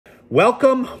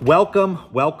Welcome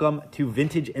to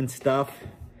Vintage and Stuff.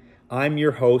 I'm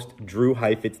your host, Drew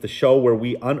Heifetz, the show where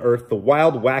we unearth the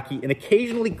wild, wacky, and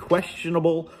occasionally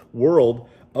questionable world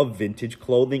of vintage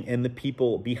clothing and the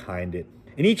people behind it.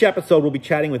 In each episode, we'll be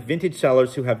chatting with vintage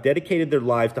sellers who have dedicated their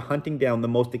lives to hunting down the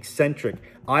most eccentric,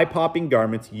 eye-popping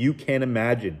garments you can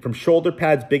imagine. From shoulder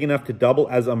pads big enough to double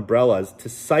as umbrellas to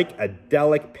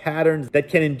psychedelic patterns that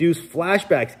can induce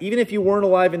flashbacks, even if you weren't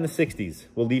alive in the 60s.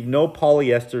 We'll leave no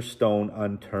polyester stone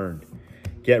unturned.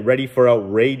 Get ready for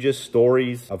outrageous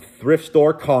stories of thrift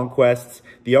store conquests,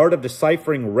 the art of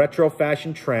deciphering retro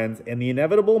fashion trends, and the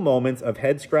inevitable moments of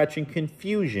head-scratching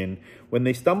confusion when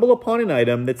they stumble upon an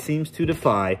item that seems to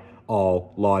defy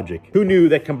all logic. Who knew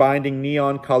that combining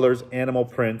neon colors, animal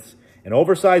prints, and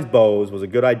oversized bows was a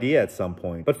good idea at some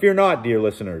point? But fear not, dear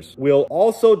listeners. We'll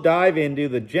also dive into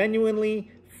the genuinely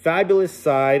fabulous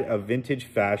side of vintage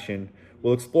fashion.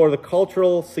 We'll explore the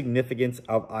cultural significance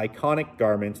of iconic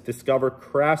garments, discover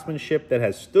craftsmanship that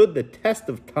has stood the test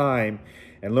of time,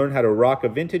 and learn how to rock a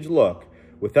vintage look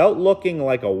without looking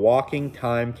like a walking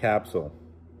time capsule.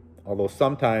 Although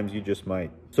sometimes you just might.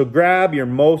 So grab your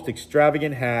most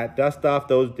extravagant hat, dust off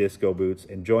those disco boots,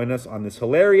 and join us on this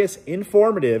hilarious,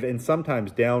 informative, and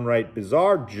sometimes downright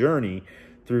bizarre journey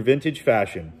through vintage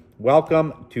fashion.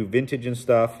 Welcome to Vintage and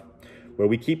Stuff, where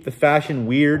we keep the fashion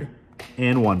weird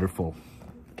and wonderful.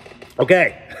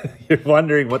 Okay, you're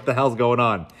wondering what the hell's going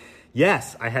on.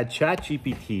 Yes, I had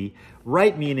ChatGPT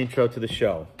write me an intro to the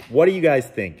show. What do you guys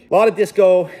think? A lot of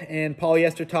disco and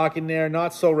polyester talk in there,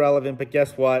 not so relevant, but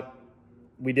guess what?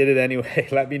 We did it anyway.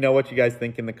 Let me know what you guys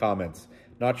think in the comments.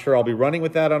 Not sure I'll be running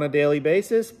with that on a daily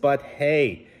basis, but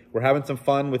hey, we're having some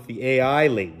fun with the AI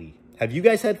lately. Have you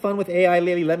guys had fun with AI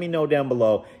lately? Let me know down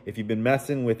below if you've been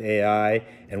messing with AI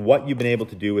and what you've been able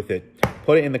to do with it.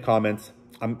 Put it in the comments.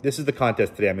 This is the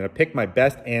contest today. I'm going to pick my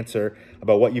best answer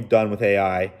about what you've done with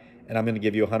AI, and I'm going to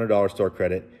give you $100 store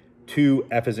credit to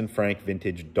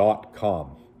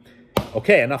FasAndFrankVintage.com.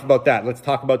 Okay, enough about that. Let's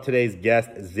talk about today's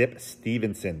guest, Zip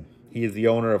Stevenson. He is the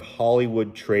owner of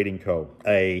Hollywood Trading Co.,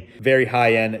 a very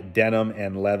high-end denim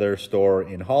and leather store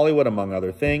in Hollywood, among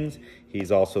other things.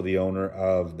 He's also the owner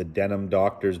of the Denim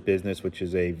Doctor's business, which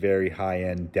is a very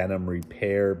high-end denim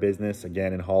repair business,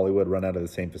 again in Hollywood, run out of the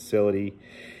same facility.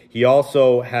 He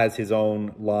also has his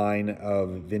own line of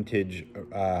vintage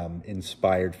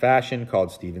inspired fashion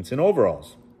called Stevenson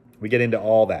Overalls. We get into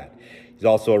all that. He's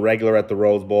also a regular at the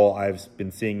Rose Bowl. I've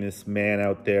been seeing this man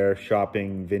out there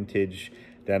shopping vintage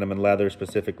denim and leather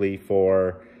specifically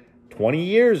for 20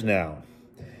 years now.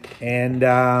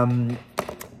 And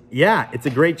yeah, it's a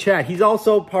great chat. He's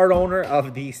also part owner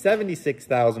of the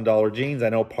 $76,000 jeans. I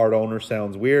know part owner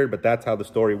sounds weird, but that's how the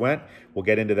story went. We'll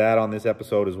get into that on this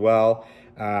episode as well.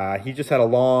 He just had a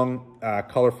long,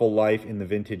 colorful life in the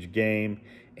vintage game,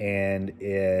 and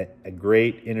a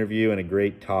great interview and a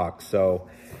great talk. So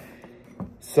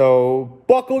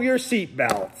buckle your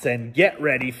seatbelts and get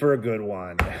ready for a good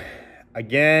one.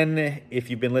 Again, if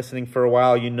you've been listening for a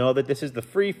while, you know that this is the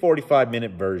free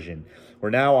 45-minute version. We're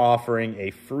now offering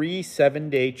a free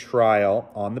 7-day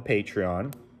trial on the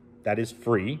Patreon. That is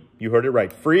free. You heard it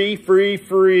right. Free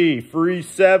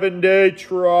 7-day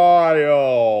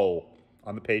trial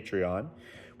on the Patreon,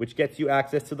 which gets you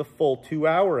access to the full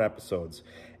 2-hour episodes.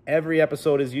 Every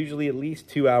episode is usually at least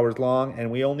 2 hours long,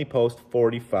 and we only post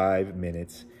 45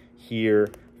 minutes here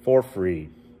for free.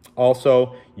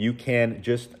 Also, you can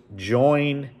just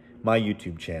join my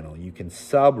YouTube channel. You can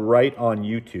sub right on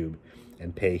YouTube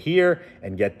and pay here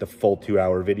and get the full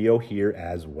 2-hour video here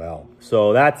as well.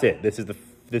 So that's it. This is the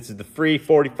free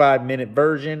 45-minute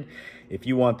version. If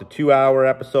you want the 2-hour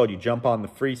episode, you jump on the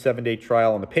free 7-day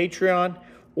trial on the Patreon,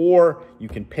 or you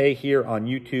can pay here on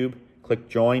YouTube. Click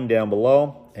join down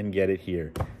below and get it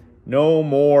here. No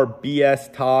more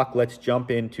BS talk. Let's jump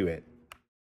into it.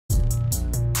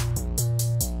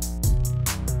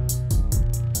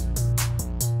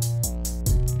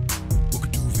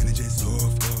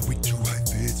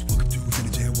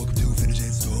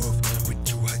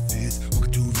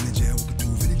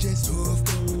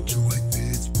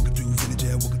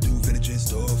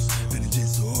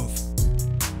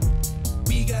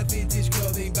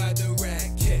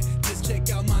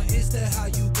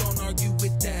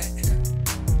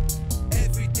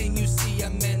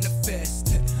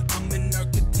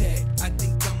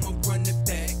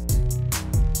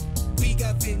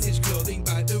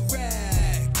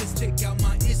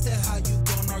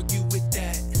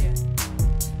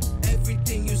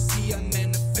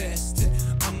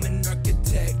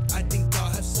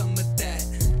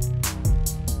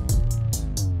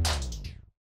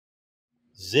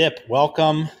 Zip,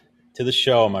 welcome to the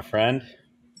show, my friend.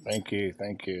 Thank you.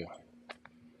 Thank you.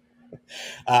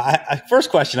 First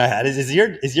question I had is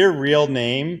your real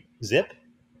name Zip,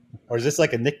 or is this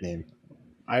like a nickname?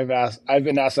 I've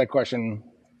been asked that question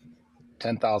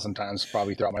 10,000 times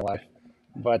probably throughout my life.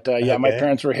 But yeah, my Okay.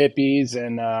 parents were hippies,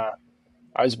 and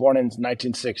I was born in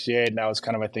 1968, and that was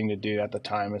kind of a thing to do at the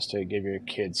time, is to give your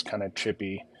kids kind of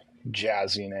trippy,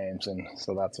 jazzy names, and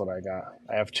so that's what I got.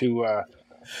 I have two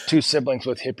siblings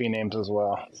with hippie names as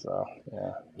well. So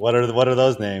yeah. What are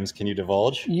those names? Can you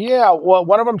divulge? Yeah, well,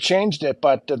 one of them changed it,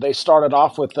 but they started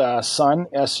off with Sun,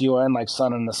 S-U-N, like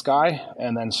sun in the sky,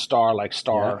 and then Star, like Yeah.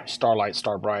 star, starlight,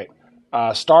 star bright.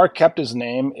 Star kept his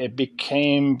name. It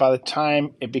became, by the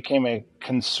time it became a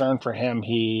concern for him,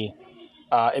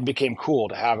 it became cool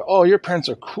to have, oh, your parents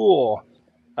are cool.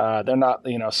 They're not,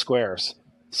 squares.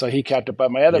 So he kept it.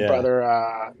 But my other Yeah.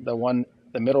 brother,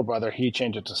 the middle brother, he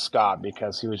changed it to Scott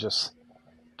because he was just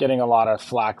getting a lot of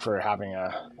flack for having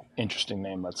a interesting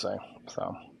name, let's say.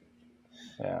 So.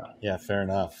 Yeah. Yeah. Fair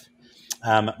enough.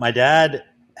 My dad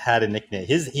had a nickname.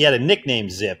 He had a nickname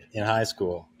Zip in high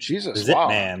school. The Jesus. Zip Wow.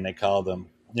 Man, they called him.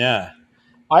 Yeah.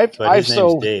 But I've his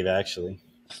name's so Dave, actually.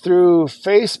 through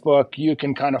Facebook, you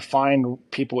can kind of find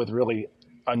people with really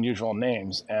unusual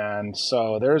names. And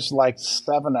so there's like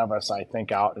seven of us, I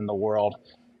think, out in the world.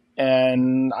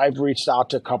 And I've reached out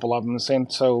to a couple of them saying,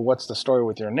 so what's the story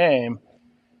with your name?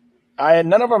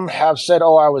 None of them have said,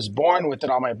 "Oh, I was born with it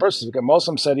on my birth certificate." Most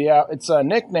of them said, "Yeah, it's a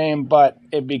nickname, but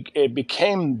it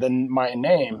became my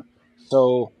name."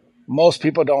 So most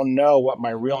people don't know what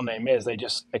my real name is. They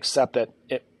just accept that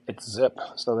it's Zip.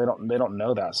 So they don't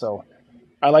know that. So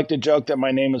I like to joke that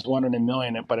my name is one in a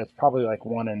million, but it's probably like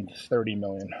one in 30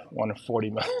 million, one in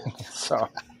 40 million. So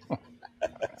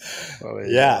there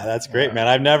you Yeah, go. that's great, Yeah, man.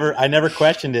 I never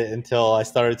questioned it until I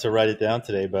started to write it down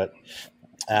today, but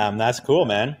that's cool, yeah,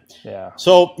 man. yeah.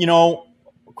 So,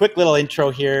 quick little intro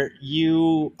here.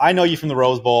 I know you from the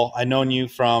Rose Bowl. I've known you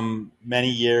from many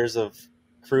years of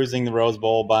cruising the Rose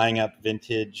Bowl, buying up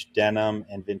vintage denim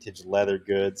and vintage leather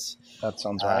goods. That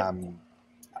sounds right. Um,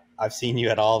 I've seen you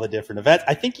at all the different events.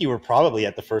 I think you were probably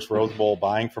at the first Rose Bowl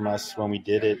buying from us when we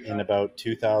did it in about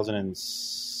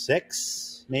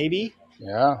 2006, maybe.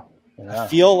 Yeah, I yeah.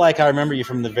 feel like I remember you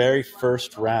from the very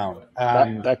first round.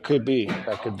 That could be.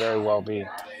 That could very well be.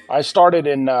 I started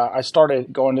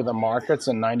going to the markets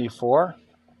in '94.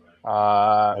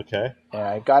 Uh, Okay.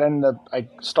 and I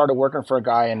started working for a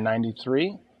guy in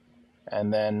 '93,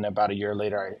 and then about a year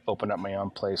later, I opened up my own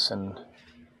place, and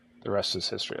the rest is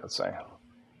history, let's say.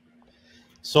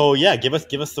 So yeah, give us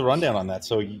the rundown on that.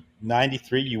 So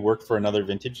 93, you worked for another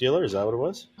vintage dealer. Is that what it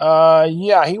was?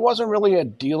 Yeah, he wasn't really a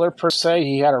dealer per se.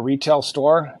 He had a retail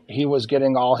store. He was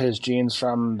getting all his jeans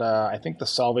from I think the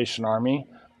Salvation Army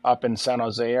up in San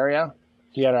Jose area.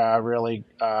 He had a really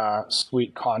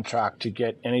sweet contract to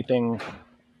get anything.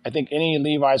 I think any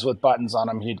Levi's with buttons on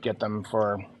them, he'd get them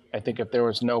for. I think if there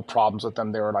was no problems with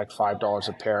them, they were like $5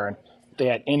 a pair. And if they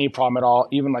had any problem at all,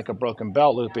 even like a broken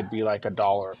belt loop, it'd be like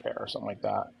 $1 a pair or something like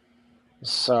that.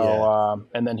 So, Yeah.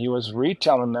 and then he was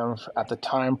retailing them at the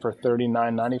time for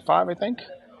 $39.95, I think.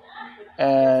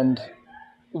 And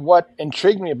what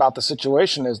intrigued me about the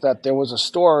situation is that there was a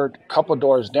store a couple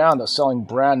doors down that's selling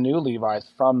brand new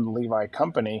Levi's from the Levi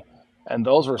company, and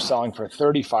those were selling for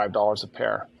 $35 a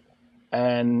pair.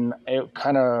 And it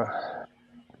kind of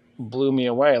blew me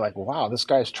away. Like, wow, this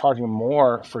guy's charging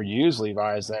more for used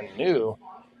Levi's than new.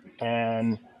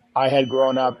 And I had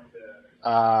grown up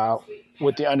uh,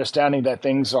 with the understanding that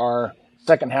things are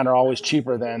secondhand are always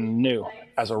cheaper than new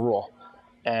as a rule.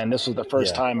 And this was the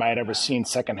first Yeah. time I had ever seen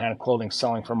secondhand clothing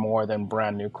selling for more than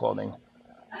brand new clothing.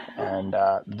 And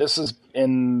this is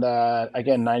in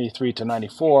again '93 to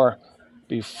 '94,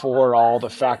 before all the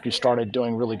factories started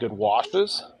doing really good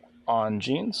washes on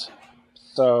jeans.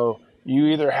 So you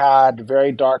either had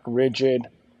very dark, rigid,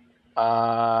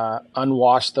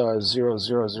 unwashed the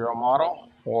 000 model,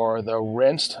 or the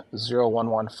rinsed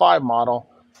 0115 model,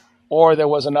 or there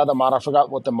was another model. I forgot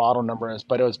what the model number is,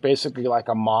 but it was basically like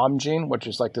a mom jean, which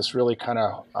is like this really kind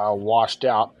of washed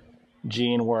out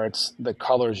jean where it's the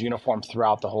color is uniform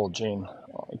throughout the whole jean.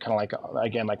 Kind of like,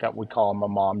 again, like we call them a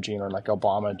mom jean or like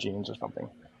Obama jeans or something.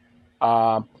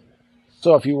 Um,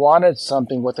 so if you wanted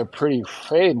something with a pretty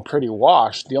fade and pretty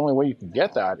wash, the only way you can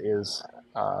get that is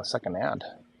secondhand.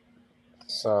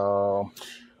 So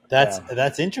yeah,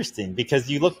 That's interesting because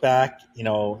you look back,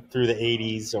 through the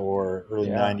 80s or early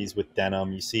yeah. 90s with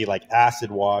denim, you see like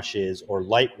acid washes or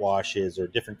light washes or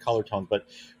different color tones. But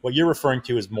what you're referring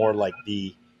to is more like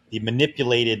the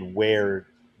manipulated wear,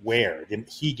 the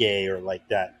hige or like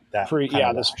that kind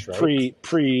of This wash, right?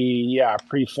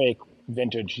 pre fake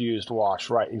vintage used wash,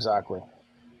 right? Exactly.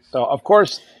 So, of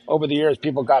course, over the years,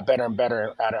 people got better and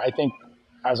better at it. I think,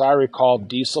 as I recall,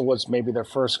 Diesel was maybe the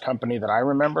first company that I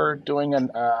remember doing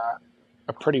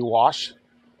a pretty wash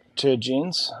to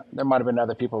jeans. There might have been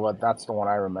other people, but that's the one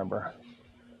I remember.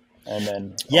 And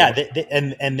then, Yeah,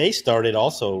 and they started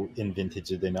also in vintage,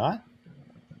 did they not?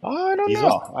 oh, I don't Diesel?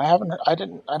 know.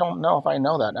 I don't know if I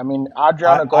know that. I mean,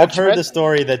 Adriana I've heard Goldschmidt. the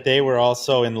story that they were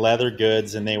also in leather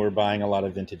goods and they were buying a lot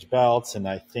of vintage belts. And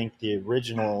I think they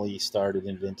originally started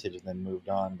in vintage and then moved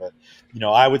on. But,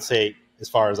 I would say, as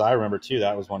far as I remember too,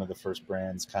 that was one of the first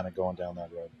brands kind of going down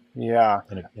that road. Yeah.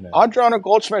 In Adriana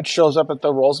Goldschmidt shows up at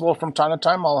the Rose Bowl from time to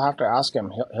time. I'll have to ask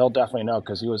him. He'll definitely know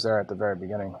because he was there at the very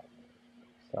beginning.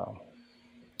 So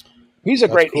he's a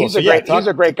great cool. he's a great he's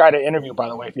a great guy to interview, by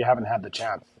the way, if you haven't had the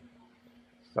chance.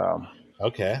 So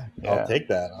okay, yeah. I'll take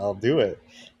that. I'll do it.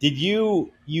 Did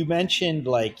you mentioned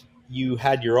like you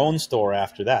had your own store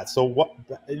after that? So what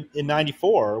in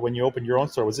 '94 when you opened your own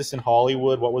store, was this in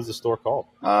Hollywood? What was the store called?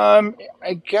 I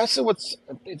guess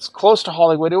it's close to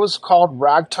Hollywood. It was called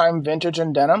Ragtime Vintage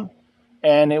and Denim,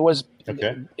 and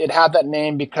it had that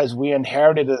name because we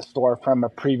inherited the store from a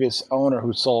previous owner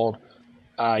who sold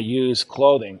used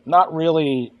clothing, not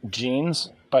really jeans,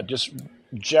 but just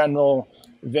general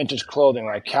vintage clothing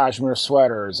like cashmere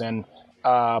sweaters and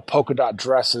polka dot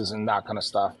dresses and that kind of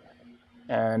stuff.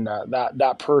 And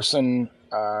that person,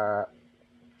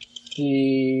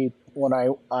 she when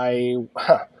I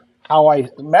how I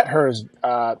met her is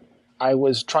I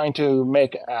was trying to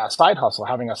make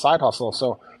having a side hustle.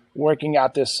 So working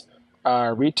at this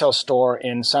retail store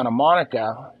in Santa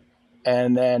Monica.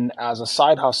 And then as a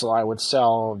side hustle, I would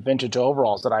sell vintage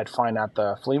overalls that I'd find at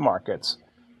the flea markets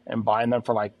and buying them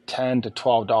for like $10 to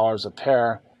 $12 a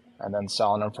pair and then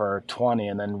selling them for 20,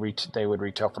 and then they would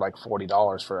retail for like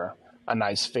 $40 for a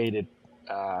nice faded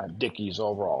Dickies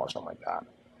overall or something like that.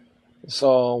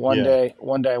 So one day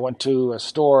I went to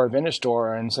a vintage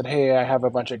store, and said, "Hey, I have a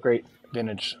bunch of great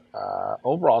vintage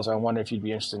overalls. I wonder if you'd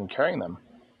be interested in carrying them."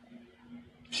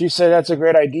 She said, "That's a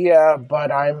great idea, but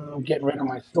I'm getting rid of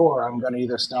my store. I'm going to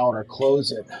either sell it or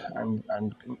close it. I'm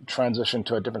transitioning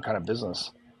to a different kind of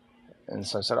business." And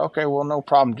so I said, "Okay, well, no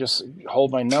problem. Just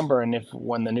hold my number, and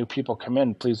when the new people come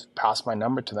in, please pass my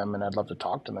number to them, and I'd love to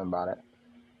talk to them about it."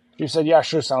 She said, "Yeah,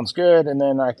 sure, sounds good." And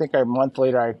then I think a month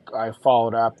later, I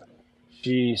followed up.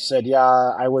 She said,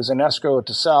 "Yeah, I was in escrow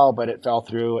to sell, but it fell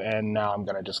through, and now I'm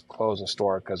going to just close the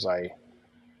store because I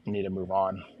need to move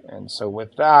on." And so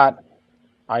with that,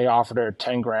 I offered her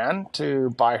 10 grand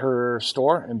to buy her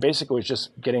store, and basically was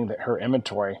just getting her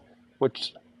inventory,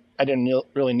 which I didn't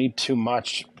really need too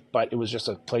much, but it was just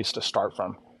a place to start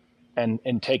from, and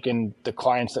taking the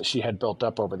clients that she had built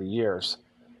up over the years.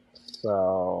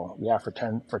 So yeah, for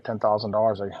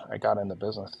 $10,000, I got in the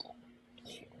business.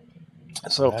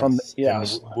 So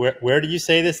nice. Where did you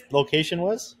say this location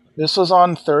was? This was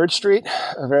on 3rd Street,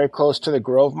 very close to the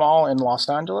Grove Mall in Los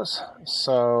Angeles.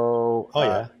 So,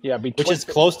 which is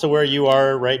close to where you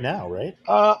are right now, right?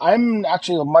 I'm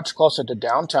actually much closer to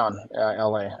downtown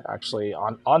LA, actually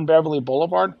on Beverly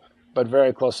Boulevard, but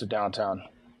very close to downtown.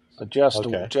 So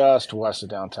just west of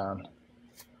downtown.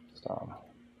 So,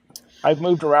 I've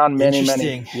moved around many.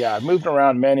 I've moved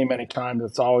around many times.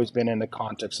 It's always been in the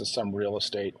context of some real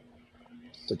estate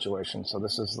situation. So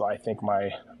this is, I think,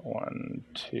 my 1,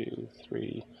 2,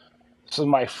 3. This is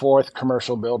my 4th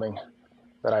commercial building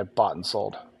that I bought and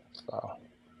sold. So.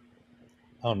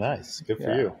 Oh, nice. Good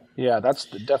for you. Yeah, that's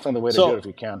definitely the way to do it if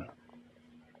you can.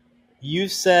 You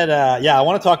said, I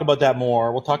want to talk about that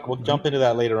more. We'll jump into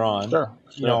that later on. Sure.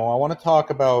 I want to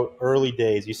talk about early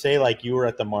days. You say like you were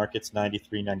at the markets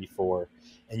 93, 94,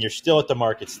 and you're still at the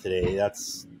markets today.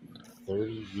 That's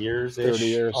 30 years,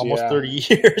 almost 30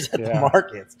 years at the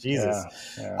markets. Jesus.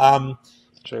 Yeah.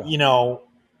 True.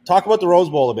 Talk about the Rose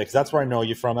Bowl a bit, because that's where I know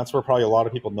you from. That's where probably a lot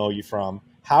of people know you from.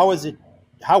 How was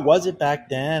it back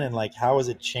then, and like how has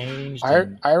it changed?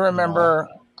 I remember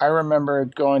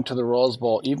going to the Rose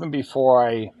Bowl even before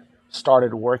I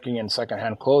started working in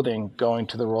secondhand clothing, going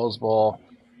to the Rose Bowl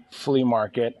flea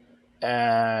market,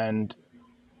 and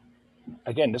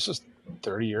again, this was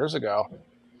 30 years ago.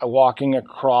 Walking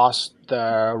across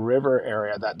the river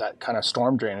area, that kind of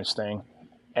storm drainage thing.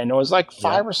 And it was like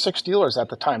 5 or 6 dealers at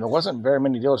the time. There wasn't very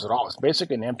many dealers at all. It was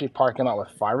basically an empty parking lot with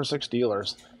 5 or 6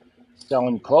 dealers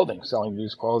selling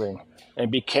used clothing. And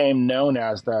it became known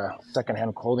as the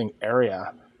secondhand clothing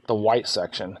area, the white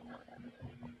section.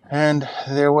 And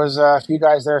there was a few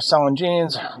guys there selling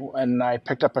jeans. And I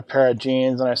picked up a pair of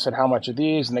jeans and I said, "How much are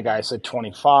these?" And the guy said,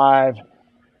 "25.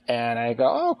 And I go,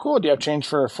 "Oh, cool. Do you have change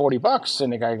for $40?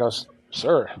 And the guy goes,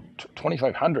 "Sir,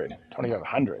 2,500.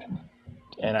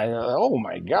 And I go, "Oh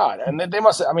my God." And they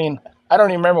must have, I don't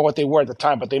even remember what they were at the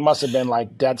time, but they must have been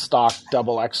like dead stock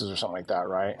double X's or something like that,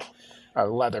 right? A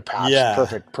leather patch, Yeah.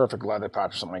 perfect leather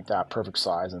patch or something like that, perfect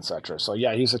size, etc. So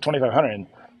yeah, he's a 2,500, and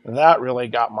that really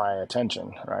got my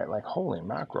attention, right? Like, holy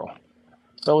mackerel.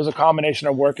 So it was a combination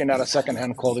of working at a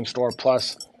secondhand clothing store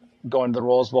plus going to the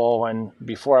Rose Bowl, and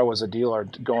before I was a dealer,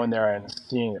 going there and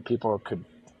seeing that people could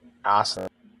ask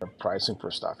the pricing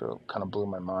for stuff. It kind of blew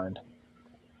my mind.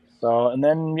 So, and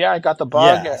then yeah, I got the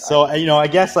bug. Yeah. So, I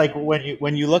guess like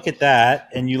when you look at that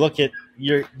and you look at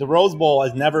the Rose Bowl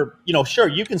has never, sure,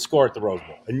 you can score at the Rose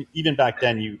Bowl. And even back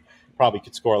then you probably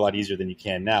could score a lot easier than you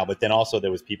can now. But then also there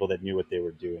was people that knew what they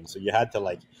were doing. So you had to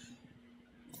like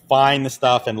find the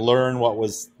stuff and learn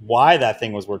why that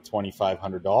thing was worth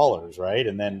 $2,500, right?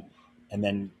 And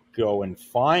then go and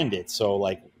find it. So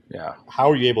like, yeah, how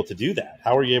are you able to do that?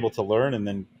 How are you able to learn and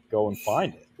then go and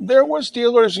find it? there was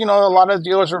dealers. A lot of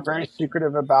dealers were very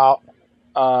secretive about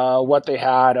what they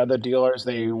had. Other dealers,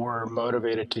 they were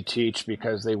motivated to teach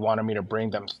because they wanted me to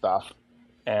bring them stuff,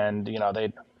 and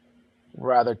they'd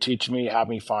rather teach me, have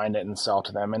me find it, and sell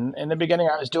to them. And in the beginning,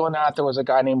 I was doing that. There was a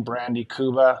guy named Brandy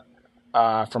Cuba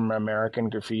from American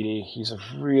Graffiti. He's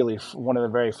really one of the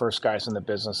very first guys in the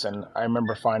business, and I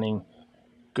remember finding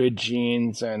good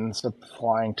jeans and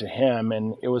supplying to him.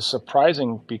 And it was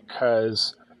surprising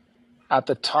because at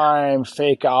the time,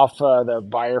 Fake Alpha, the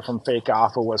buyer from Fake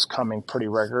Alpha, was coming pretty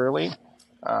regularly.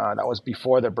 That was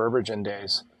before the Burbergen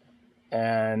days.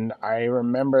 And I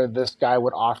remember this guy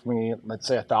would offer me, let's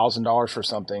say, $1,000 for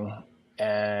something.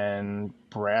 And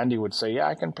Brandy would say, yeah,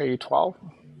 I can pay you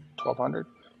 1,200.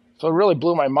 So it really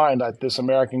blew my mind that this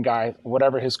American guy,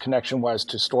 whatever his connection was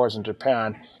to stores in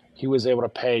Japan, he was able to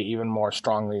pay even more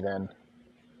strongly than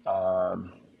a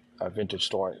vintage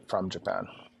store from Japan.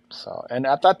 So, and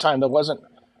at that time, there wasn't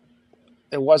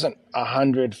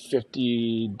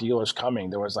 150 dealers coming.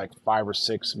 There was like 5 or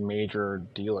 6 major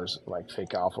dealers. Like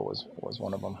Fake Alpha was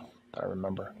one of them that I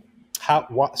remember.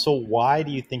 So why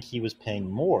do you think he was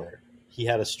paying more? He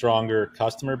had a stronger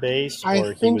customer base,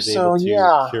 or he was so, able to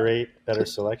yeah. curate better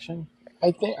selection?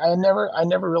 I think I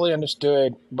never really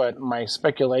understood, but my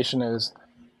speculation is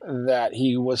that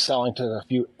he was selling to a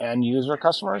few end user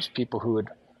customers, people who had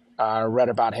read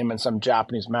about him in some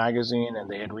Japanese magazine, and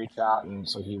they had reached out, and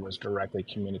so he was directly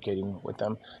communicating with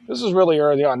them. This is really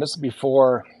early on. This is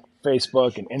before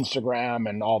Facebook and Instagram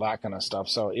and all that kind of stuff.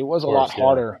 So it was a lot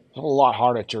harder. It was a lot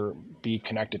harder to be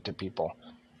connected to people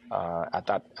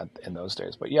in those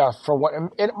days. But yeah, for what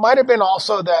it might have been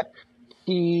also that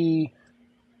he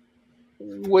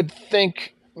would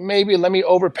think, maybe let me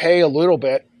overpay a little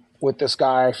bit with this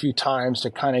guy a few times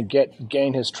to kind of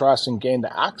gain his trust and gain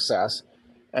the access.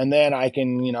 And then I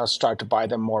can, start to buy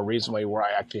them more reasonably, where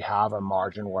I actually have a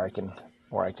margin where I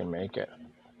can make it.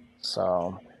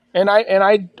 So, and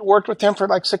I worked with him for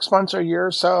like 6 months or a year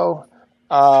or so,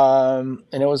 and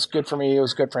it was good for me. It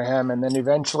was good for him. And then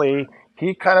eventually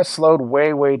he kind of slowed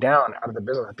way down out of the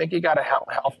business. I think he got a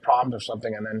health problem or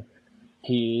something, and then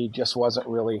he just wasn't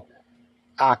really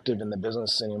active in the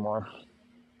business anymore.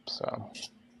 So,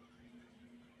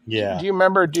 yeah. Do you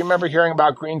remember hearing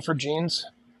about Green for Jeans?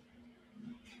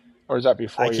 Or is that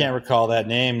before I can't recall that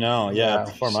name, no. Yeah,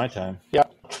 before my time. Yeah.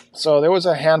 So there was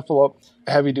a handful of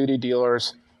heavy-duty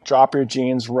dealers. Drop Your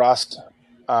Jeans, Rust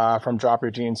from Drop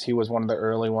Your Jeans. He was one of the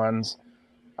early ones.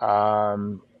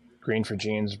 Green for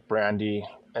Jeans, Brandy.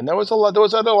 And there was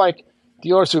other like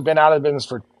dealers who've been out of the business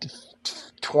for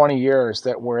 20 years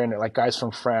that were in it, like guys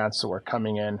from France that were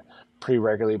coming in pretty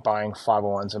regularly, buying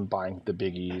 501s and buying the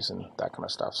Big E's and that kind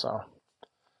of stuff. So,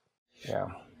 yeah.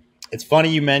 It's funny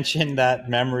you mentioned that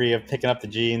memory of picking up the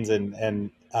jeans and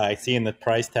seeing the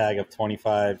price tag of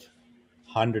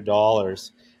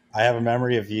 $2,500. I have a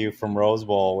memory of you from Rose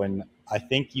Bowl when I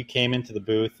think you came into the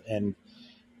booth and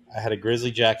I had a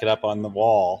Grizzly jacket up on the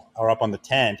wall or up on the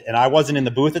tent, and I wasn't in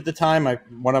the booth at the time.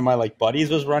 One of my buddies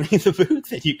was running the booth,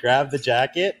 and you grabbed the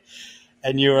jacket,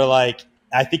 and you were like,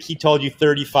 I think he told you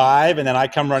 35, and then I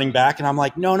come running back, and I'm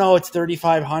like, no, it's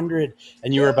 3,500,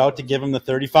 and you were about to give him the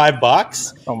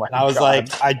 $35. Oh my and I was God.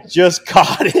 like, I just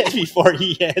caught it before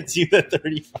he hands you the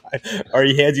 35, or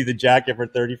he hands you the jacket for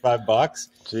 $35.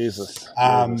 Jesus.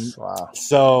 Wow.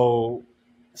 So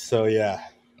yeah,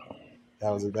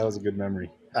 that was a good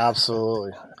memory.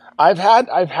 Absolutely. I've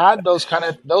had those kind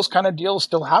of deals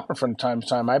still happen from time to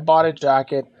time. I bought a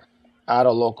jacket at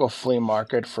a local flea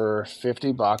market for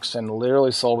 $50 and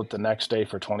literally sold it the next day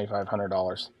for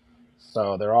 $2,500.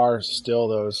 So there are still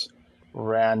those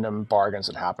random bargains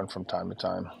that happen from time to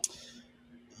time.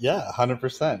 Yeah,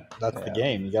 100%. That's the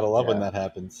game. You got to love when that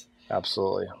happens.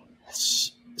 Absolutely.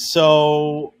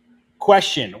 So,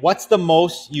 question, what's the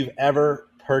most you've ever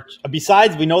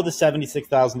besides, we know the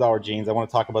 $76,000 jeans. I want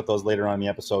to talk about those later on in the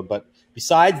episode. But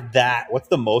besides that, what's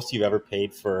the most you've ever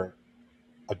paid for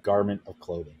a garment of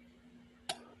clothing?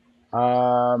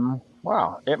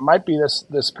 Wow, it might be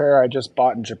this pair I just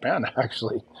bought in Japan.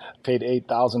 Actually, paid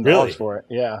 $8,000 Really? for it.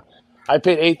 Yeah, I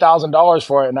paid $8,000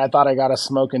 for it, and I thought I got a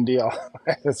smoking deal.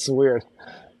 It's weird.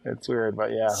 It's weird,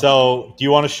 but yeah. So, do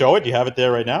you want to show it? Do you have it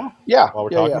there right now? Yeah. While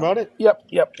we're talking about it? Yep.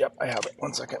 I have it.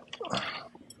 1 second.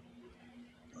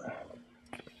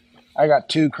 I got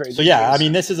two crazy. So yeah, things. I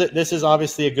mean, this is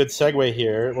obviously a good segue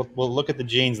here. We'll look at the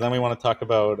jeans, and then we want to talk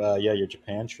about your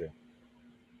Japan trip.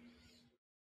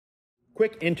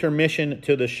 Quick intermission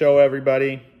to the show,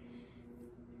 everybody.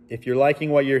 If you're liking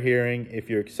what you're hearing, if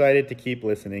you're excited to keep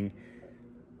listening,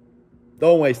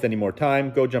 don't waste any more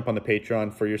time. Go jump on the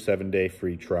Patreon for your 7-day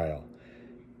free trial.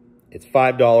 It's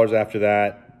 $5 after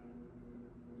that.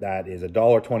 That is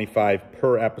 $1.25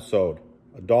 per episode.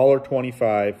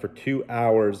 $1.25 for 2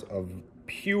 hours of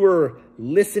pure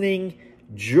listening,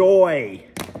 joy,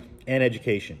 and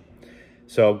education.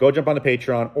 So go jump on the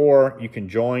Patreon, or you can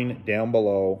join down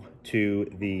below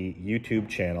to the YouTube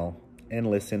channel and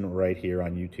listen right here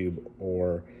on YouTube,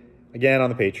 or again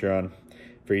on the Patreon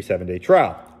for your 7-day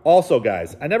trial. Also,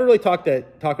 guys, I never really talk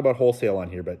about wholesale on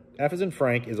here, but F as in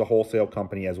Frank is a wholesale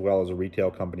company as well as a retail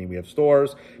company. We have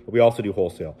stores, but we also do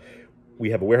wholesale. We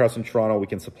have a warehouse in Toronto. We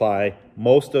can supply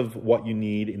most of what you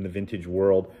need in the vintage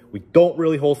world. We don't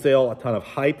really wholesale a ton of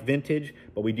hype vintage,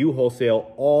 but we do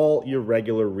wholesale all your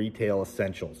regular retail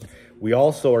essentials. We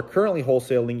also are currently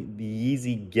wholesaling the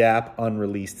Yeezy Gap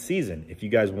unreleased season. If you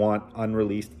guys want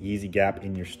unreleased Yeezy Gap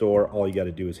in your store, all you got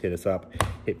to do is hit us up.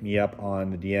 Hit me up on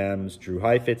the DMs, Drew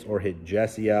Heifetz, or hit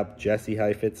Jesse up, Jesse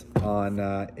Heifetz on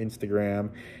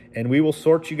Instagram. And we will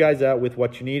sort you guys out with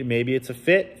what you need. Maybe it's a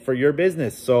fit for your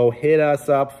business. So hit us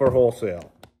up for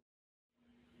wholesale.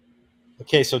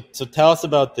 Okay, so tell us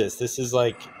about this. This is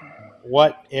like,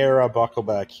 what era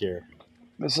buckleback here?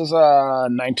 This is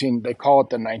they call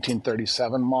it the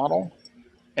 1937 model,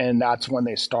 and that's when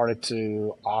they started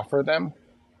to offer them.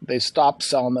 They stopped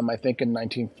selling them, I think, in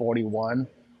 1941.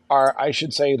 Or I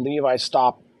should say Levi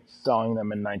stopped selling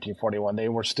them in 1941. They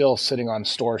were still sitting on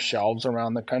store shelves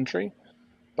around the country,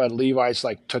 but Levi's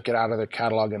took it out of their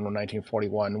catalog in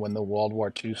 1941 when the World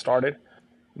War II started.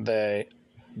 The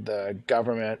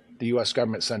U.S.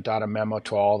 government sent out a memo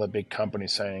to all the big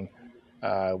companies saying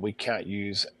we can't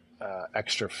use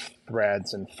extra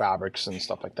threads and fabrics and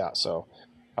stuff like that. So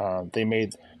they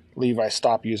made Levi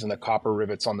stop using the copper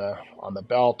rivets on the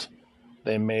belt.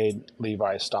 They made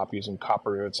Levi stop using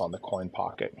copper rivets on the coin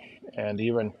pocket, and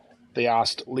even they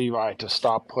asked Levi to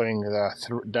stop putting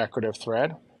the decorative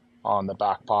thread on the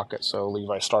back pocket. So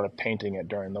Levi started painting it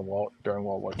during World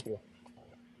War II.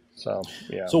 So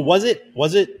yeah. So was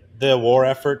it the war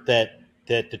effort that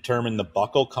determined the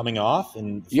buckle coming off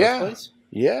in the first place?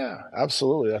 Yeah,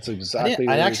 absolutely. That's exactly.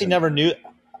 I actually never knew.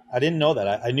 I didn't know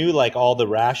that. I knew all the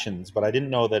rations, but I didn't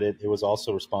know that it was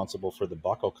also responsible for the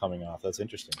buckle coming off. That's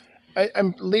interesting.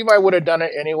 Levi would have done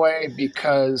it anyway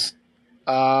because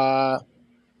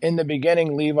in the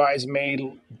beginning, Levi's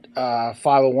made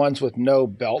 501s with no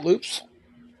belt loops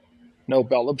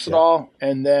at all.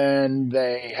 And then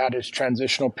they had this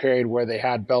transitional period where they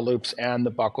had belt loops and the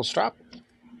buckle strap.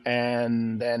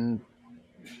 And then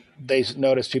they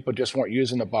noticed people just weren't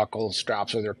using the buckle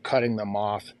straps, or they're cutting them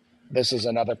off. This is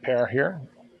another pair here,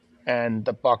 and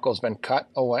the buckle's been cut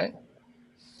away.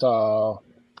 So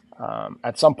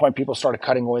at some point, people started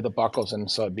cutting away the buckles,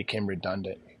 and so it became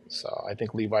redundant. So I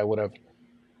think Levi would have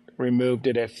removed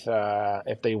it if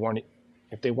they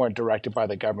weren't directed by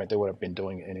the government. They would have been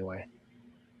doing it anyway.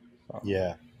 So.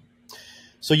 Yeah.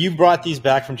 So you brought these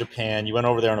back from Japan. You went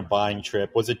over there on a buying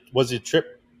trip. Was it a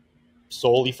trip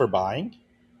solely for buying?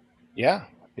 Yeah,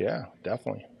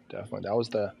 definitely. That was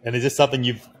And is this something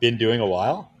you've been doing a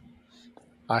while?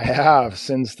 I have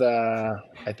since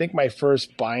I think my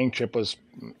first buying trip was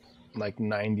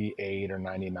 98 or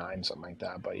 99, something like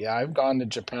that. But yeah, I've gone to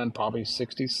Japan probably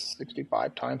 60,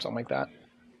 65 times, something like that.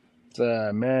 It's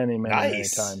many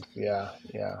times. Yeah.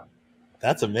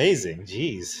 That's amazing.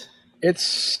 Jeez.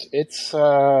 It's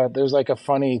there's a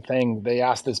funny thing. They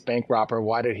asked this bank robber,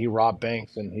 why did he rob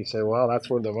banks? And he said, well, that's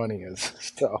where the money is.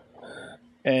 So,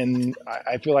 and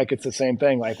I feel like it's the same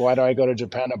thing. Why do I go to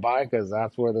Japan to buy? Because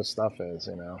that's where the stuff is,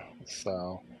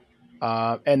 So,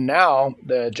 and now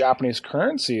the Japanese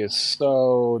currency is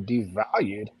so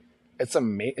devalued. It's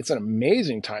an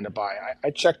amazing time to buy.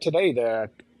 I checked today. The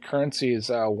currency is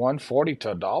 140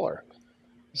 to $1.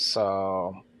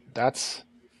 So that's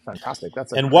fantastic.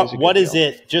 That's what is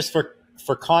it, just for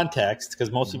for context,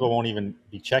 because most people won't even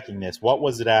be checking this, what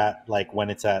was it at like when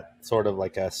it's at sort of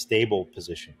like a stable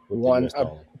position with the US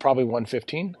dollar? Probably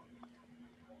 115.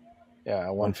 Yeah,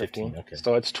 115. 115. Okay.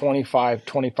 So it's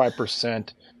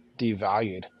 25%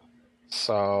 devalued.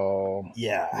 So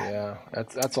yeah,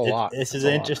 that's a lot. This is an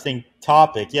an interesting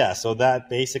topic. Yeah. So that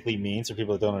basically means, for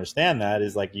people that don't understand that,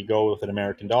 is like you go with an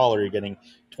American dollar, you're getting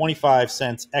 25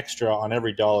 cents extra on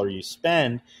every dollar you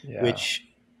spend, which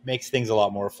makes things a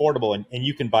lot more affordable. And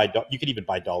you can even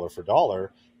buy dollar for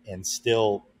dollar and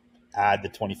still add the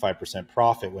 25%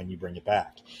 profit when you bring it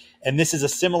back. And this is a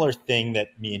similar thing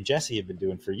that me and Jesse have been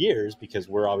doing for years, because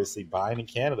we're obviously buying in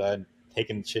Canada and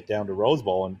taking shit down to Rose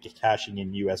Bowl and cashing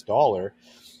in US dollar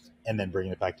and then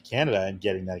bringing it back to Canada and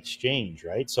getting that exchange,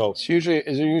 right? So is there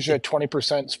usually a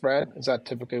 20% spread? Is that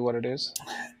typically what it is?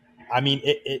 I mean,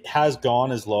 it has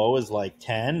gone as low as like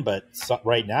 10, but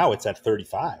right now it's at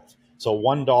 35. So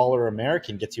 $1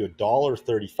 American gets you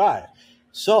 $1.35.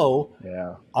 So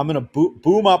I'm going to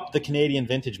boom up the Canadian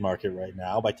vintage market right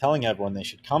now by telling everyone they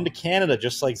should come to Canada,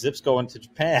 just like Zip's going to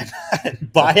Japan,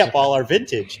 and buy up all our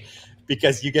vintage,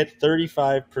 because you get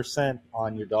 35%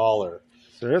 on your dollar.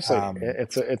 Seriously,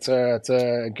 it's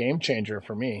a game changer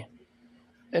for me.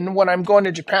 And when I'm going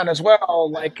to Japan as well,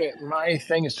 like my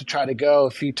thing is to try to go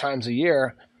a few times a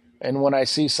year. And when I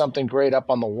see something great up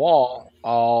on the wall,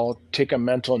 I'll take a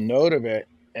mental note of it.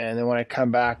 And then when I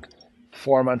come back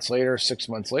 4 months later, 6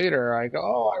 months later, I go,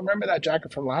 oh, I remember that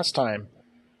jacket from last time.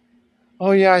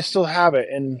 Oh yeah, I still have it.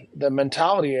 And the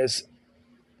mentality is,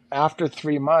 after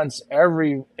 3 months,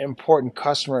 every important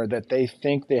customer that they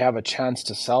think they have a chance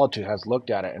to sell it to has looked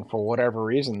at it. And for whatever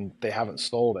reason, they haven't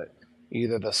sold it.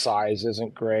 Either the size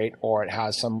isn't great, or it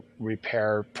has some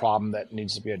repair problem that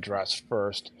needs to be addressed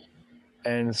first.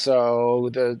 And so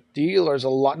the dealers,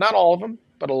 not all of them,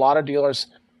 but a lot of dealers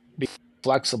be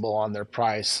flexible on their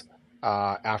price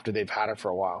after they've had it for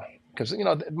a while. Because,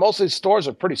 most of these stores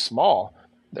are pretty small.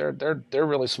 They're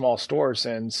really small stores.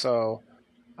 And so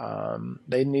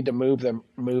they need to move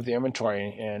the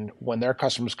inventory. And when their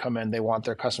customers come in, they want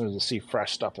their customers to see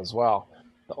fresh stuff as well.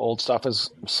 The old stuff is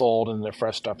sold and the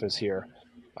fresh stuff is here.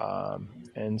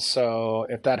 And so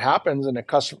if that happens and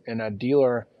a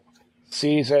dealer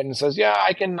sees it and says, yeah,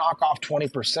 I can knock off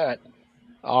 20%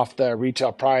 off the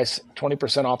retail price,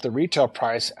 20% off the retail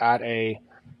price at a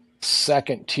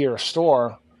second tier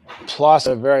store, plus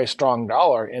a very strong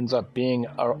dollar, ends up being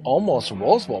almost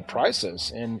Rose Bowl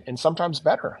prices, and sometimes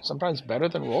better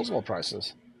than Rose Bowl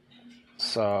prices.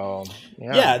 So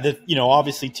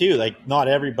obviously too, like not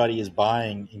everybody is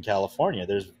buying in California.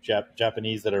 There's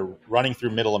Japanese that are running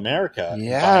through Middle America and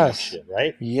buying shit,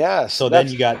 right? Yes. So then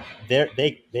you got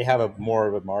they have more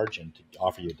of a margin to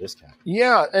offer you a discount.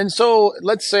 Yeah, and so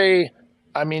let's say,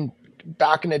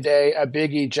 back in the day, a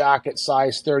Biggie jacket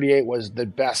size 38 was the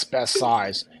best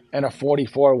size, and a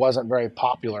 44 wasn't very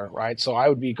popular, right? So I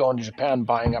would be going to Japan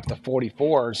buying up the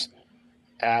 44s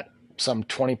at some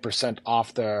 20%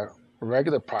 off the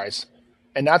regular price.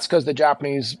 And that's because the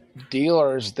Japanese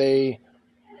dealers, they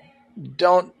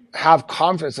don't have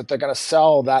confidence that they're going to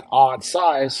sell that odd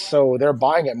size, so they're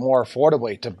buying it more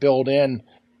affordably to build in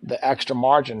the extra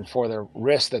margin for the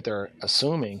risk that they're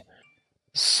assuming.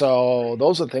 So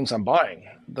those are the things I'm buying.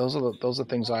 Those are the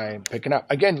things I'm picking up.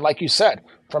 Again, like you said,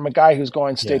 from a guy who's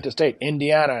going state to state,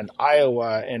 Indiana and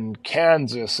Iowa and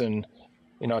Kansas and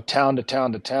town to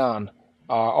town to town,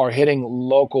 or hitting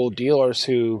local dealers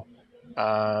who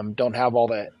don't have all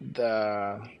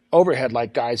the overhead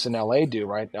like guys in LA do,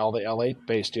 right? All the LA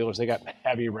based dealers, they got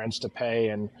heavy rents to pay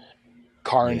and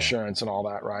car insurance and all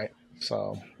that, right?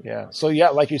 So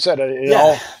like you said, it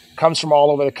all comes from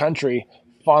all over the country,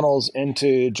 funnels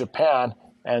into Japan,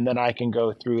 and then I can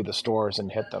go through the stores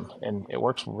and hit them, and it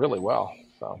works really well.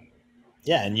 So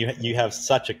and you have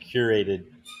such a curated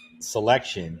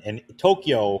selection. And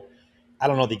Tokyo, I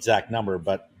don't know the exact number,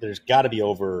 but there's got to be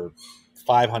over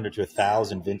 500 to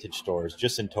 1,000 vintage stores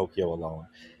just in Tokyo alone.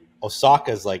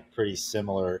 Osaka's like pretty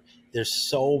similar. There's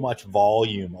so much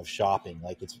volume of shopping.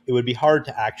 Like it would be hard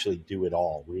to actually do it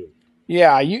all, really.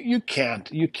 Yeah, you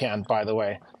can't. You can, by the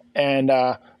way. And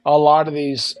a lot of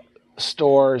these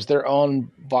stores, they're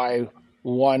owned by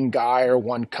one guy or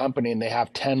one company, and they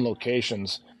have 10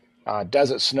 locations.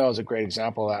 Desert Snow is a great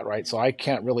example of that, right? So I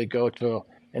can't really go to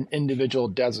an individual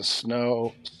Desert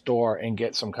Snow store and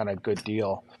get some kind of good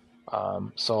deal.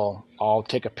 So I'll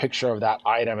take a picture of that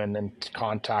item and then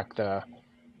contact the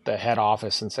head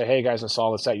office and say, hey guys, I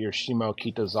saw this at your Shimo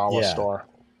Kitazawa store.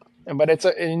 But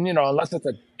unless it's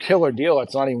a killer deal,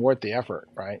 it's not even worth the effort,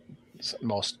 right?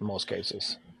 Most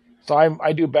cases. So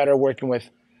I do better working with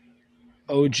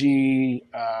OG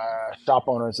shop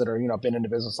owners that are, been in the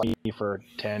business like me for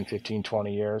 10, 15,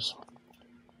 20 years.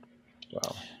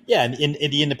 So. Yeah, and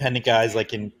in the independent guys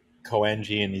like in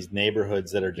Koenji and these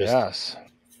neighborhoods that are just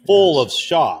full of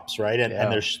shops, right?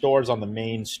 And there's stores on the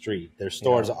main street. There's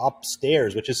stores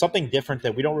upstairs, which is something different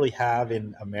that we don't really have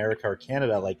in America or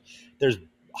Canada. Like there's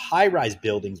high-rise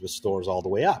buildings with stores all the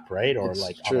way up, right? Or it's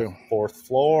like true. on the fourth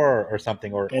floor or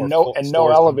something, or no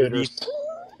elevators.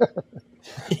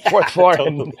 Fourth floor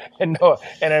totally. and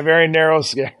a very narrow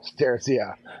stairs.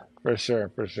 Yeah, for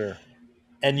sure.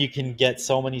 And you can get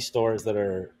so many stores that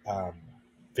are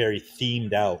very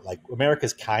themed out. Like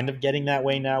America's kind of getting that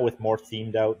way now with more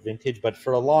themed out vintage, but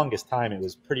for the longest time it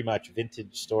was pretty much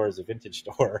vintage store is a vintage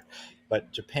store.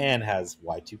 But Japan has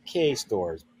Y2K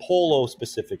stores, polo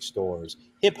specific stores,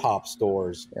 hip hop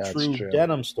stores, true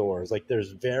denim stores. Like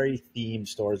there's very themed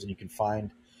stores, and you can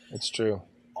find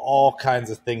all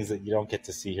kinds of things that you don't get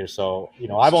to see here. So,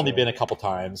 I've only been a couple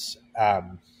times,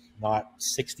 not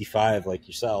 65 like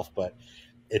yourself, but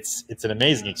it's an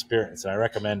amazing experience, and I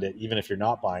recommend it even if you're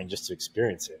not buying, just to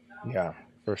experience it. Yeah,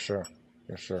 for sure.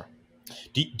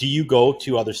 Do you go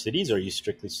to other cities, or you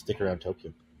strictly stick around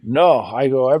Tokyo? No, I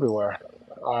go everywhere.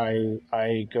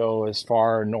 I go as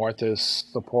far north as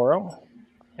Sapporo,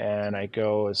 and I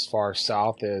go as far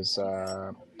south as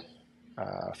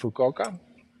Fukuoka.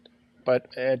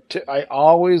 But I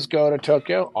always go to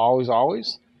Tokyo,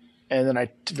 always. And then I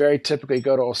very typically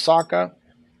go to Osaka.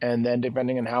 And then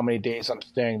depending on how many days I'm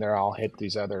staying there, I'll hit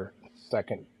these other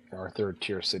second or third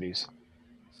tier cities.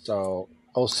 So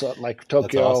also like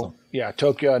Tokyo, awesome.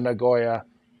 Tokyo, Nagoya,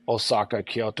 Osaka,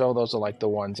 Kyoto. Those are like the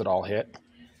ones that I'll hit.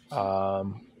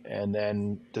 And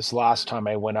then this last time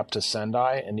I went up to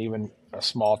Sendai, and even a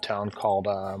small town called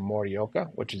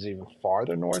Morioka, which is even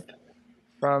farther north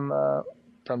from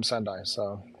Sendai.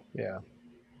 So yeah.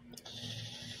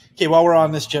 Okay, while we're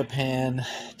on this Japan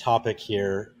topic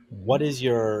here, what is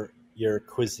your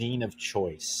cuisine of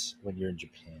choice when you're in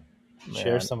Japan?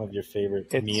 Share some of your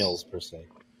favorite meals per se.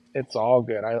 It's all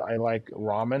good. I like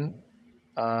ramen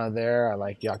there. I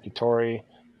like yakitori.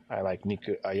 I like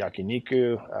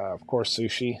yakiniku. Of course,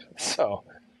 sushi. So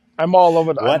I'm all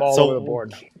over over the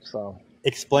board. So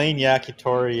explain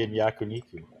yakitori and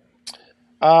yakiniku.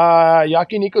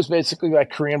 Yakiniku is basically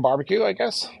like Korean barbecue, I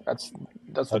guess. That's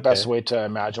the best way to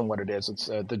imagine what it is. It's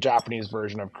the Japanese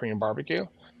version of Korean barbecue.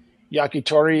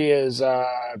 Yakitori is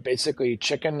basically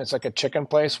chicken. It's like a chicken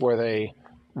place where they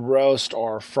roast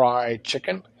or fry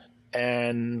chicken,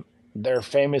 and they're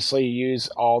famously use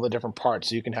all the different parts.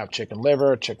 So you can have chicken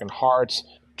liver, chicken hearts,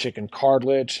 chicken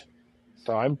cartilage.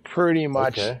 So I'm pretty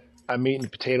much a meat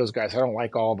and potatoes guy. So I don't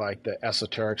like all the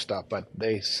esoteric stuff, but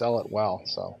they sell it well.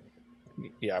 So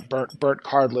yeah, burnt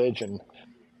cartilage and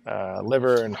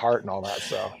liver and heart and all that.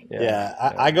 So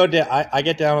I go down. I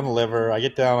get down on the liver. I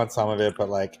get down on some of it, but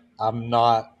I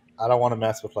don't want to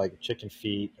mess with like chicken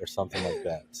feet or something like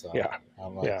that. So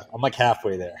I'm like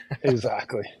halfway there.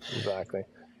 Exactly.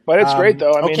 But it's great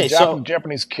though. I mean,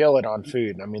 Japanese kill it on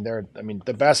food. I mean,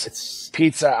 the best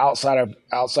pizza outside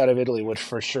of Italy would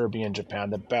for sure be in Japan.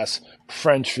 The best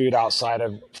French food outside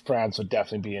of France would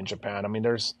definitely be in Japan. I mean,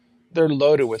 they're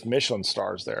loaded with Michelin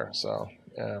stars there. So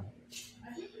yeah.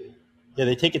 Yeah,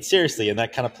 they take it seriously, and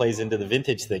that kind of plays into the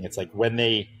vintage thing. It's like when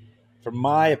they, from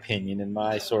my opinion and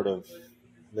my sort of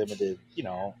limited,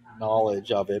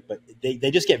 knowledge of it, but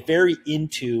they just get very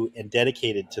into and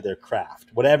dedicated to their craft,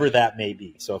 whatever that may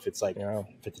be. So if it's if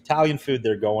it's Italian food,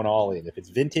 they're going all in. If it's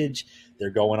vintage,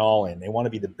 they're going all in. They want to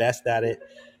be the best at it.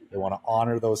 They want to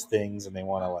honor those things, and they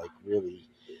want to really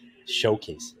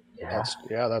showcase it.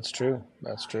 That's true.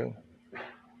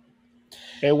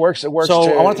 It works. So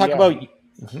I want to talk about.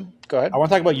 Mm-hmm. Go ahead. I want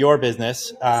to talk about your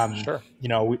business. Sure.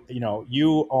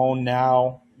 You own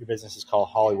now. Your business is called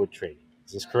Hollywood Trading.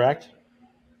 Is this correct?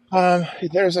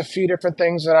 There's a few different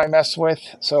things that I mess with.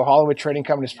 So Hollywood Trading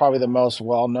Company is probably the most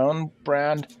well-known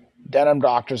brand. Denim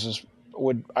Doctors is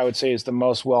the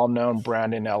most well-known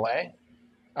brand in LA.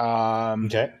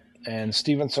 And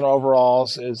Stevenson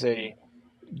Overalls is a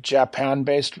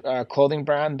Japan-based clothing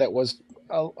brand that was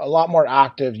a lot more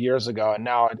active years ago, and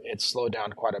now it's slowed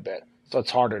down quite a bit. So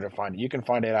it's harder to find it. You can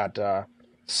find it at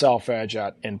Self Edge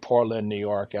in Portland, New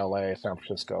York, LA, San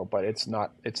Francisco, but it's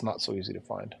not so easy to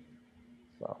find.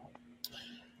 So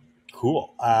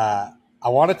cool. I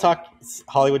want to talk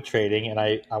Hollywood Trading, and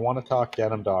I want to talk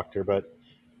Denim Doctor, but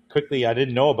quickly, I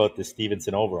didn't know about the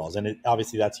Stevenson Overalls, and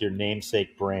obviously that's your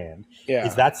namesake brand. Yeah.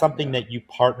 Is that something that you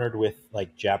partnered with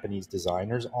Japanese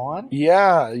designers on?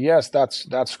 Yes,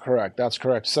 that's correct. That's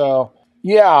correct. So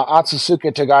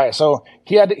Atsusuke Tagaya. So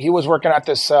he was working at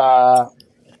this belt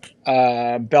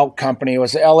company. It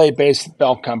was an LA based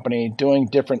belt company doing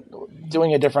different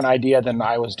doing a different idea than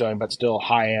I was doing, but still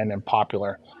high end and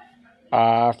popular.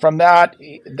 From that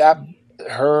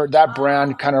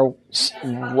brand kind of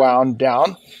wound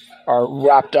down, or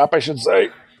wrapped up, I should say.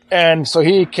 And so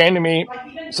he came to me,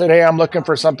 said, "Hey, I'm looking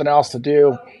for something else to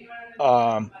do.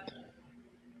 Um,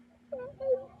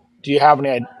 do you have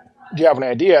any do you have any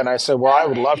idea?" And I said, "Well, I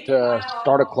would love to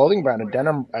start a clothing brand,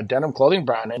 a denim clothing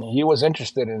brand." And he was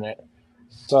interested in it.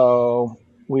 So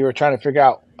we were trying to figure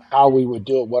out how we would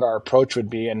do it, what our approach would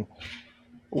be, and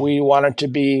we wanted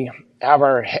to have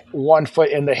our 1 foot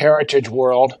in the heritage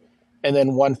world, and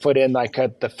then 1 foot in like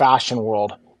the fashion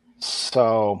world.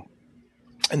 So,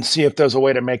 and see if there's a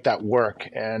way to make that work.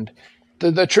 And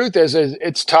the truth is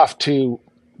it's tough to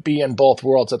be in both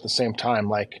worlds at the same time.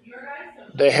 Like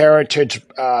the heritage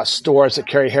stores that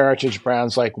carry heritage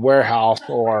brands like Warehouse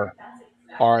or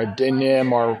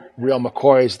Denim or Real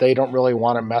McCoy's, they don't really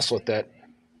want to mess with it.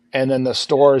 And then the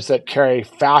stores that carry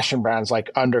fashion brands like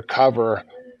Undercover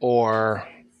or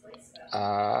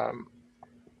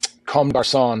Comme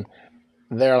Garçon,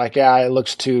 they're like, yeah, it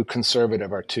looks too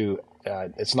conservative or too,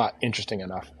 it's not interesting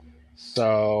enough.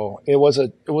 So it was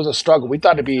a struggle. We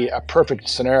thought it'd be a perfect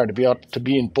scenario to be able to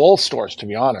be in both stores. To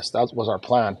be honest, that was our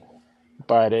plan,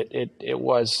 but it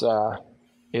was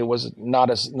not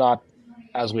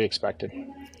as we expected.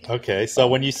 Okay, so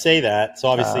when you say that, so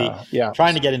obviously Yeah,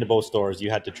 trying to get into both stores, you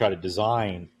had to try to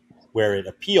design where it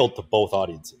appealed to both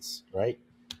audiences, right?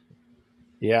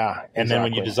 yeah, And then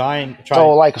when you exactly. design,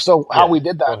 So how yeah, we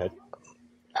did go that? ahead.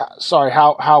 Sorry,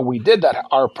 how we did that?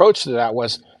 Our approach to that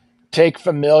was take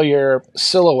familiar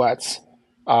silhouettes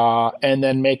and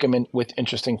then make them with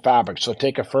interesting fabric. So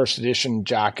take a first edition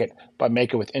jacket, but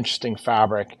make it with interesting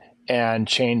fabric and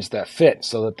change the fit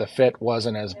so that the fit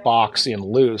wasn't as boxy and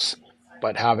loose,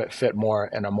 but have it fit more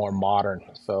in a more modern.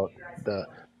 So the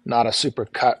not a super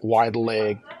cut wide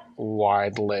leg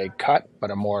cut,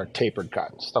 but a more tapered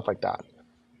cut, stuff like that.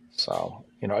 So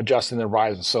adjusting the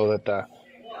rise so that the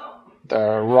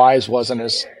rise wasn't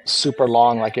as super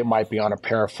long like it might be on a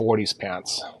pair of 40s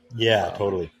pants. Yeah,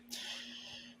 totally.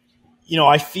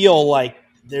 I feel like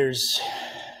there's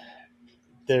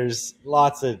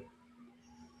lots of,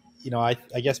 I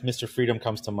guess Mr. Freedom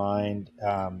comes to mind.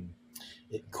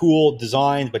 Cool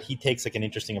designs, but he takes like an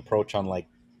interesting approach on like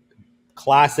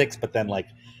classics, but then like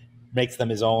makes them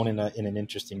his own in an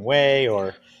interesting way.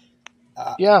 Or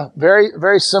Yeah, very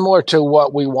very similar to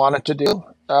what we wanted to do.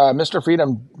 Mr.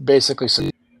 Freedom basically,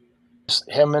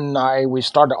 him and I, we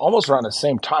started almost around the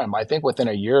same time. I think within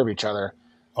a year of each other,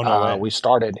 oh no way. we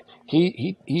started.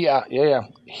 Yeah.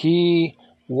 He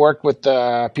worked with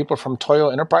the people from Toyo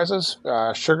Enterprises,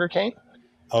 Sugarcane,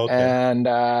 Okay.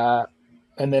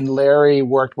 and then Larry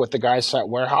worked with the guys at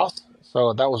Warehouse.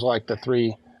 So that was like the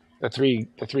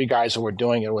three guys who were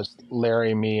doing it was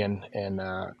Larry, me, and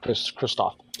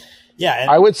Christoph. Yeah,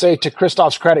 I and would say to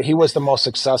Christoph's credit, he was the most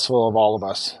successful of all of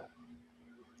us.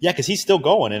 yeah, because he's still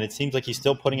going, and it seems like he's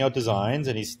still putting out designs,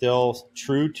 and he's still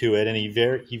true to it, and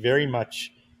he very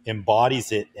much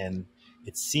embodies it, and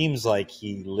it seems like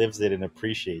he lives it and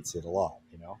appreciates it a lot.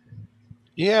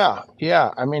 Yeah.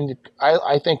 I mean,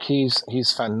 I think he's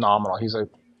phenomenal. He's a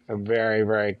very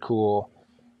very cool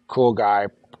guy,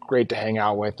 great to hang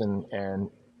out with and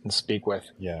speak with.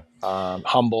 Yeah.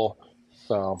 Humble.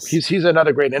 So he's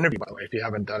another great interview, by the way. If you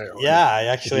haven't done it already,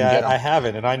 Yeah, if you can get him. I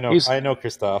haven't, and He's I know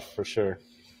Christoph for sure.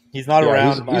 He's not yeah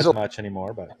around he's as a much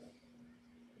anymore, but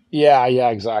yeah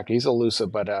exactly. He's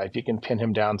elusive, but if you can pin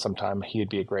him down sometime, he'd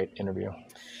be a great interview.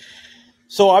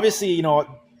 so obviously,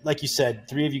 like you said,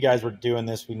 three of you guys were doing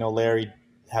this. We know Larry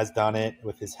has done it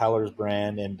with his Heller's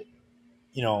brand, and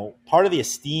part of the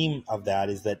esteem of that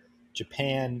is that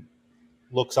Japan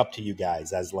looks up to you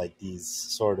guys as like these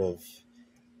sort of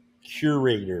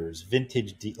curators,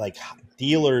 like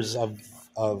dealers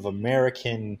of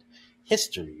American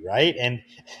history, right? And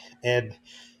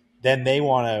then they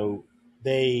want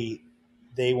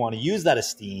to use that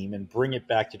esteem and bring it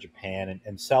back to Japan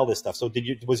and sell this stuff. So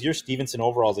was your Stevenson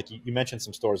Overalls, like you mentioned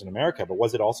some stores in America, but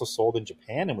was it also sold in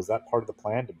Japan? And was that part of the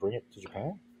plan to bring it to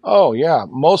Japan? Oh yeah,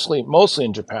 mostly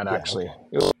in Japan Yeah. actually. Okay.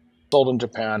 It was sold in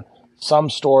Japan. Some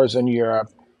stores in Europe.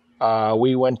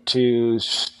 We went to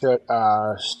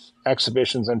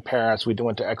exhibitions in Paris. We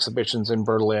went to exhibitions in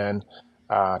Berlin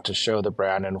to show the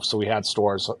brand, and so we had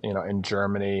stores, in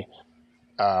Germany,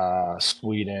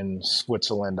 Sweden,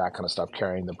 Switzerland, that kind of stuff,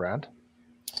 carrying the brand.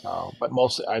 But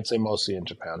I'd say mostly in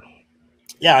Japan.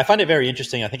 Yeah, I find it very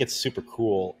interesting. I think it's super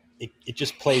cool. It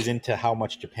just plays into how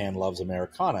much Japan loves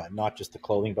Americana, not just the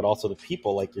clothing, but also the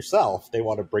people like yourself. They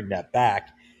want to bring that back,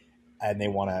 and they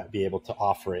want to be able to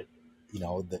offer it,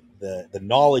 the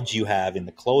knowledge you have in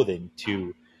the clothing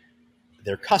to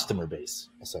their customer base,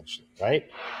 essentially, right?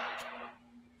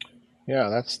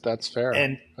 Yeah, that's fair.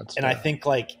 And That's and fair. I think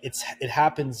like it's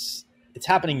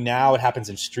happening now. It happens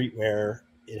in streetwear.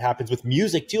 It happens with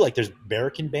music too. Like there's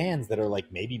American bands that are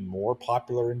like maybe more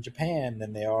popular in Japan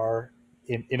than they are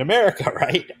in America,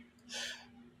 right?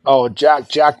 Oh,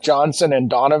 Jack Johnson and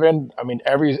Donovan. I mean,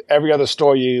 every other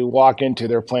store you walk into,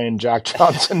 they're playing Jack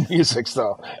Johnson music.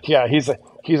 So yeah, he's a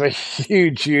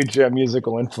huge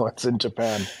musical influence in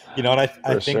Japan You know, and I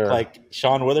for think sure. like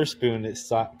Sean Witherspoon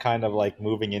is kind of like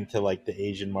moving into like the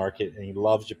Asian market, and he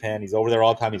loves Japan. He's over there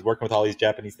all the time. He's working with all these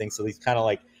Japanese things, so he's kind of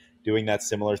like doing that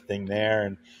similar thing there.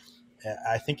 And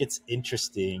I think it's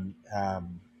interesting.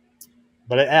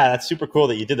 But yeah, that's super cool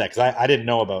that you did that, because I didn't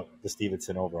know about the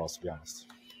Stevenson overalls, to be honest.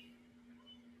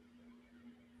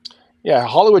 Yeah,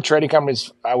 Hollywood Trading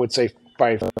Companies, I would say,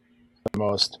 by the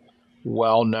most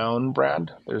well-known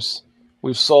brand.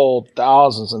 We've sold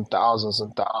thousands and thousands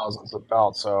and thousands of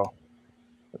belts, so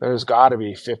there's got to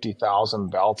be 50,000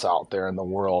 belts out there in the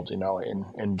world,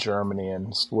 in Germany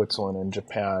and Switzerland and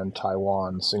Japan,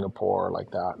 Taiwan, Singapore, like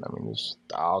that. I mean, there's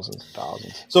thousands and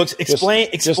thousands. So explain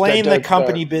the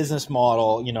company the business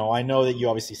model. You know, I know that you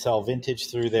obviously sell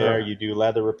vintage through there. Sure. You do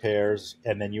leather repairs,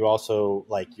 and then you also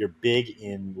you're big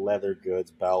in leather goods,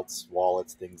 belts,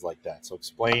 wallets, things like that. So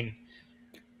explain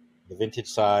the vintage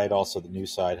side, also the new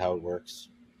side, how it works.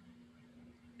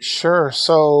 Sure.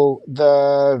 So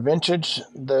the vintage,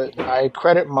 I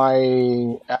credit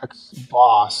my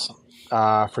ex-boss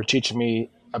for teaching me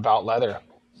about leather.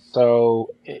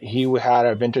 So he had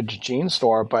a vintage jeans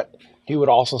store, but he would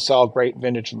also sell great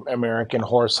vintage American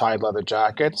horsehide leather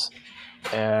jackets.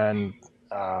 And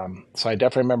so I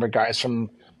definitely remember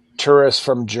tourists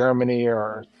from Germany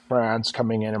or France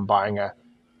coming in and buying a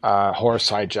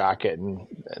horsehide jacket, and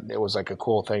it was like a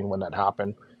cool thing when that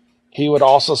happened. He would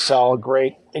also sell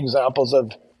great examples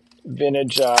of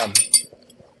vintage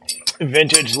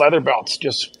vintage leather belts,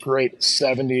 just great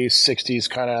 70s, 60s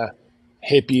kind of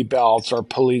hippie belts or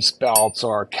police belts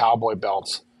or cowboy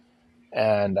belts.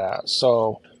 And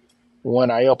so when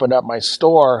I opened up my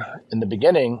store in the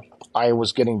beginning, I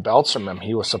was getting belts from him.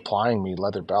 He was supplying me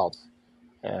leather belts.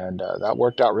 And that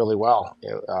worked out really well.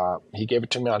 He gave it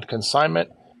to me on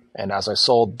consignment. And as I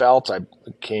sold belts, I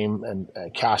came and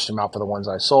cashed them out for the ones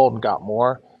I sold and got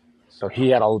more. So he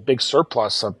had a big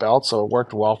surplus of belts, so it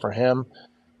worked well for him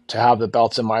to have the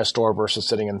belts in my store versus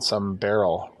sitting in some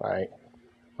barrel, right?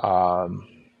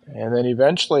 And then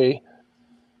eventually,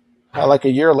 like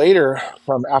a year later,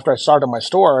 from after I started my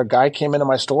store, a guy came into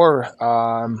my store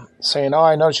saying, "Oh,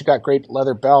 I noticed you got great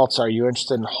leather belts. Are you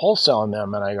interested in wholesaling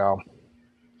them?" And I go,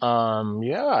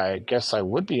 yeah, I guess I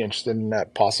would be interested in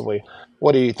that possibly.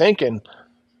 What are you thinking?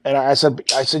 And I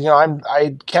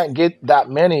can't get that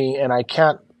many, and I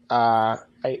can't, I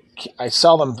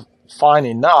sell them fine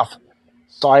enough,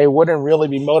 so I wouldn't really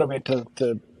be motivated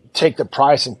to take the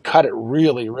price and cut it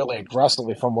really, really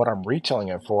aggressively from what I'm retailing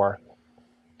it for.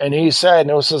 And he said,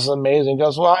 and it was just amazing. He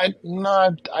goes, well, I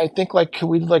think like, could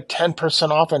we do like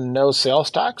 10% off and no sales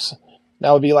tax?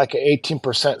 That would be like an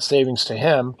 18% savings to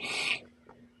him.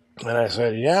 And I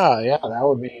said, yeah, that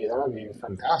would be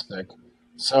fantastic.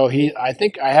 So I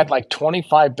think I had like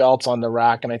 25 belts on the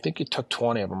rack, and I think he took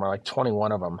 20 of them, or like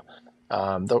 21 of them.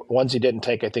 The ones he didn't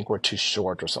take, I think, were too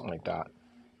short or something like that.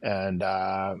 And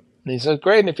he said,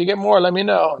 great, and if you get more, let me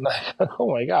know. And oh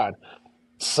my God.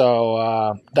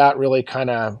 So that really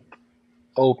kind of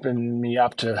opened me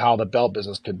up to how the belt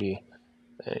business could be.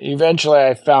 Eventually,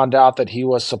 I found out that he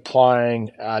was supplying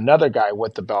another guy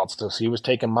with the belts. So he was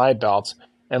taking my belts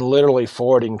and literally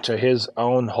forwarding to his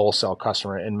own wholesale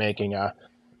customer and making a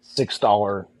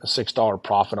 $6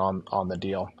 profit on the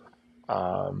deal.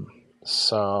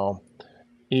 So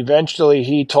eventually,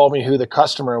 he told me who the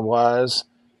customer was,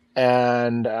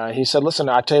 and he said, "Listen,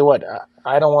 I tell you what,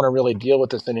 I don't want to really deal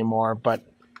with this anymore. But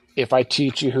if I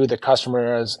teach you who the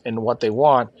customer is and what they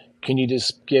want, can you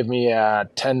just give me a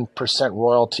 10%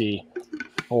 royalty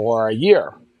for a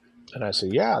year?" And I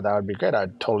said, yeah, that would be good.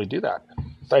 I'd totally do that.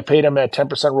 So I paid him a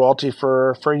 10% royalty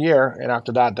for a year. And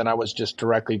after that, then I was just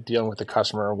directly dealing with the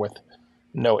customer with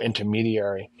no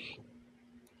intermediary.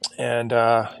 And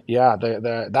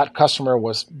that customer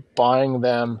was buying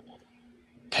them,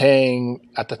 paying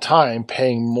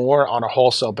more on a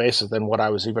wholesale basis than what I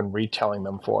was even retailing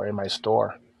them for in my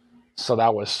store. So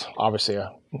that was obviously an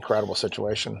incredible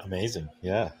situation. Amazing.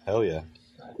 Yeah. Hell yeah.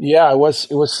 Yeah, it was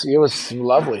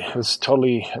lovely. It was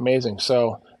totally amazing.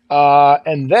 So,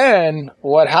 and then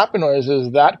what happened is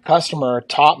that customer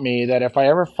taught me that if I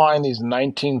ever find these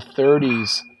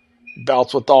 1930s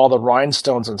belts with all the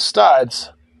rhinestones and studs,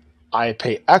 I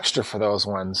pay extra for those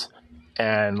ones.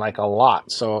 and like a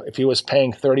lot. So if he was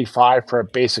paying 35 for a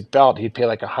basic belt, he'd pay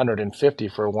like 150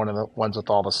 for one of the ones with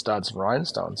all the studs and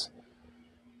rhinestones.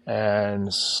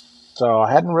 And so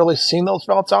I hadn't really seen those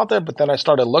belts out there, but then I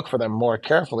started to look for them more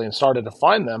carefully and started to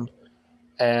find them.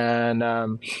 And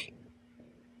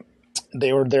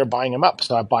they were there buying them up.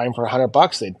 So I buy them for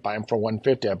 $100. They'd buy them for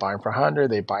 150. I buy them for 100.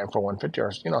 They buy them for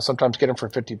 150, or sometimes get them for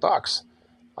 $50.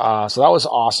 So that was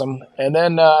awesome. And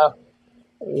then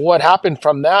what happened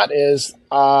from that is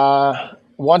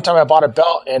one time I bought a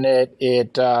belt and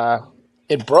it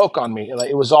broke on me.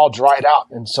 It was all dried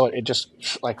out, and so it just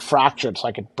like fractured, so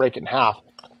I could break it in half.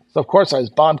 So of course I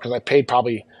was bummed because I paid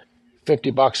probably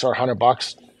 $50 or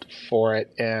 $100 for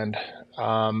it. And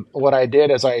what I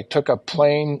did is I took a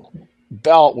plain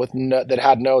belt that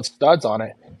had no studs on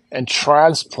it and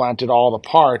transplanted all the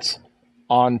parts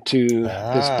onto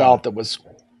this belt that was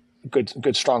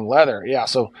good strong leather. Yeah,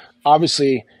 so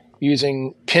obviously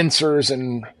using pincers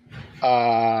and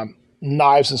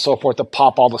knives and so forth to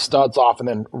pop all the studs off and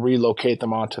then relocate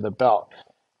them onto the belt.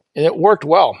 And it worked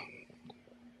well.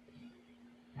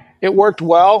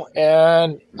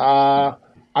 And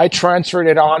I transferred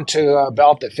it onto a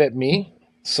belt that fit me.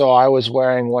 So I was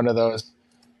wearing one of those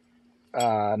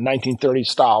 1930s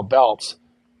style belts.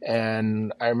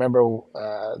 And I remember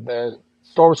the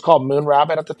store was called Moon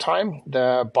Rabbit at the time.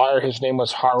 The buyer, his name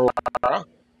was Haruhara.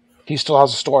 He still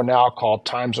has a store now called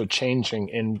Times Are Changing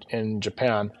in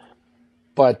Japan.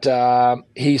 But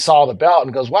he saw the belt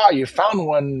and goes, wow, you found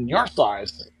one your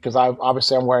size. Because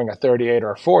obviously I'm wearing a 38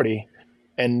 or a 40.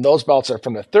 And those belts are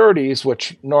from the 30s,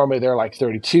 which normally they're like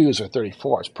 32s or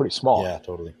 34s. It's pretty small. Yeah,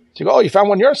 totally. So you go, oh, you found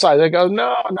one your size. I go,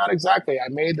 no, not exactly. I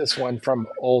made this one from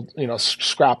old,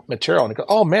 scrap material. And he goes,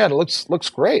 oh man, it looks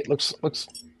great. Looks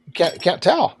can't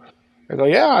tell. I go,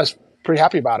 yeah, I was pretty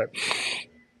happy about it.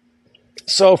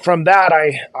 So from that,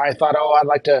 I thought, oh, I'd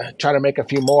like to try to make a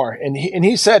few more. And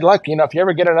he said, look, if you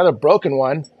ever get another broken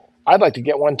one, I'd like to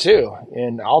get one too,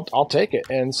 and I'll take it.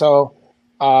 And so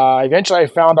eventually I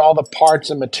found all the parts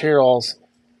and materials,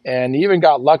 and even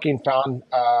got lucky and found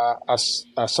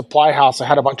a supply house that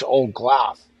had a bunch of old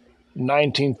glass,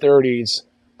 1930s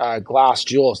glass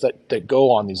jewels that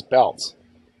go on these belts.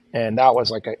 And that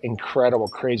was like an incredible,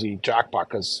 crazy jackpot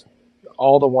because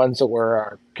all the ones that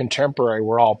were contemporary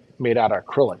were all made out of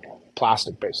acrylic,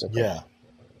 plastic, basically. Yeah.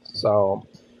 So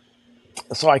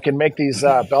I can make these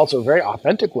belts that are very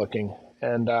authentic looking.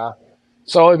 And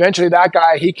so eventually that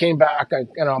guy, he came back,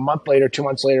 a month later, 2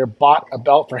 months later, bought a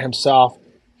belt for himself.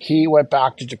 He went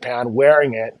back to Japan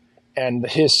wearing it, and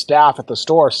his staff at the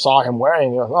store saw him wearing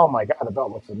it. He goes, oh my God, the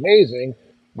belt looks amazing.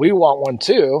 We want one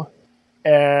too.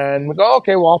 And we go,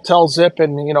 okay, well, I'll tell Zip,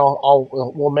 and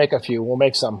we'll make a few. We'll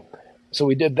make some. So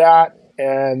we did that,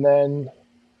 and then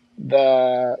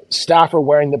the staff are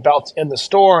wearing the belts in the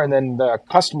store, and then the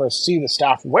customers see the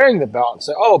staff wearing the belt and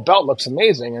say, "Oh, belt looks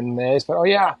amazing." And they say, "Oh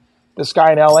yeah, this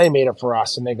guy in LA made it for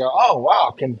us." And they go, "Oh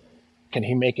wow, can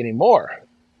he make any more?"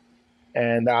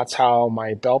 And that's how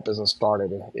my belt business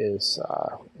started, is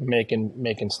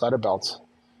making studded belts.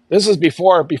 This is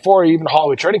before even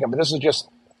Hollywood Trading Company. This is just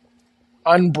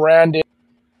unbranded,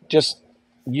 just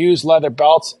used leather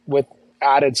belts with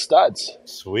added studs.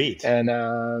 Sweet.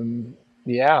 And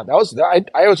yeah,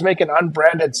 I was making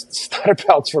unbranded studded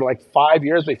belts for like 5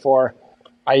 years before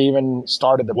I even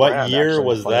started the brand. What year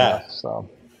was that? So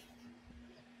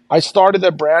I started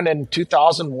the brand in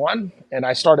 2001, and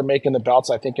I started making the belts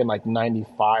I think in like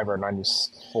 95 or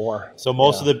 94. So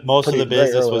most of the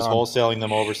business was wholesaling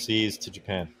them overseas to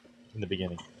Japan in the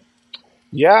beginning.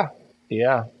 Yeah,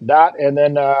 that, and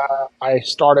then I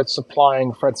started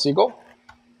supplying Fred Siegel,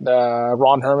 the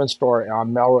Ron Herman store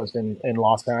on Melrose in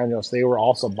Los Angeles. They were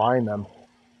also buying them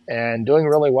and doing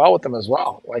really well with them as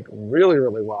well, like really,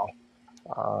 really well.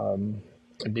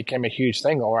 It became a huge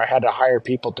thing, or I had to hire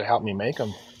people to help me make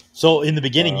them. So in the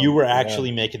beginning, you were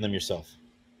actually making them yourself?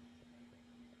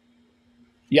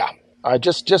 Yeah.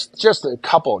 Just a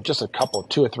couple,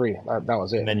 2 or 3. That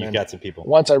was it. And then you got some people.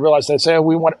 Once I realized, they say,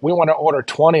 we want to order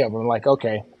 20 of them. I'm like,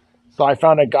 okay. So I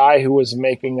found a guy who was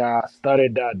making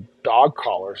studded dog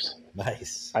collars.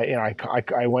 Nice. I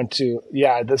went to,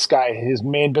 this guy, his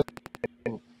main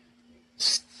business,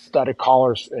 studded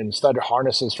collars and studded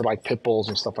harnesses for like pit bulls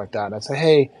and stuff like that. And I said,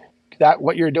 hey,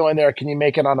 what you're doing there, can you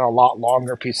make it on a lot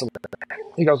longer piece of leather?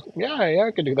 He goes, yeah,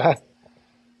 I could do that.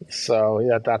 So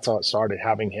that's how it started,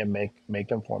 having him make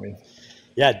them for me.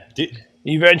 Yeah.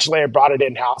 Eventually, I brought it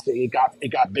in house. It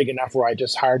got big enough where I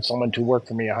just hired someone to work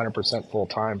for me 100% full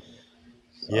time.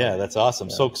 So, yeah, that's awesome.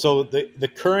 Yeah. So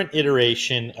the current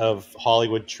iteration of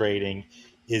Hollywood Trading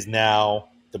is now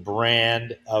the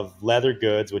brand of leather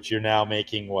goods, which you're now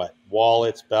making what,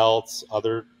 wallets, belts,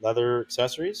 other leather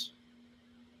accessories?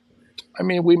 I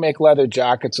mean, we make leather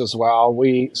jackets as well.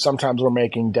 Sometimes we're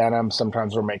making denim,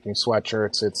 sometimes we're making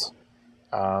sweatshirts. It's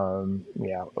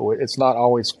not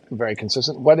always very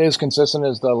consistent. What is consistent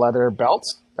is the leather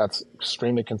belts. That's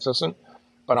extremely consistent.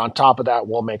 But on top of that,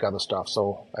 we'll make other stuff.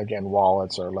 So again,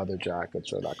 wallets or leather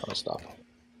jackets or that kind of stuff.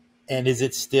 And is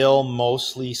it still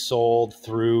mostly sold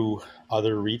through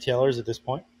other retailers at this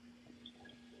point?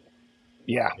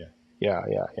 Yeah.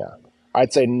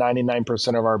 I'd say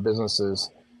 99% of our businesses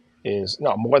is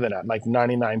no more than that. Like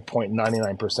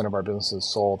 99.99% of our business is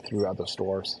sold through other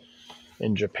stores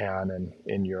in Japan and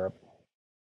in Europe.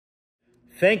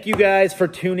 Thank you guys for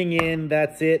tuning in.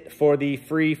 That's it for the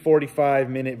free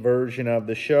 45-minute version of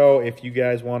the show. If you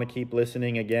guys want to keep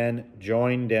listening again,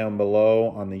 join down below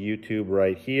on the YouTube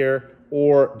right here,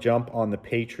 or jump on the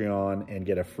Patreon and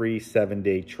get a free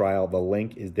 7-day trial. The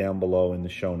link is down below in the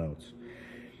show notes.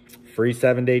 Free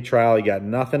 7-day trial. You got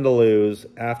nothing to lose.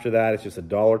 After that, it's just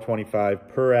 $1.25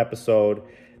 per episode.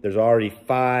 There's already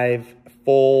 5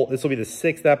 full. This will be the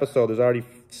 6th episode. There's already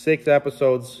 6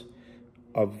 episodes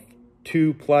of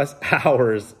 2+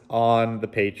 hours on the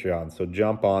Patreon. So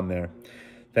jump on there.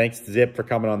 Thanks to Zip for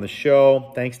coming on the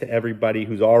show. Thanks to everybody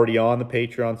who's already on the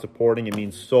Patreon supporting. It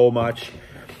means so much.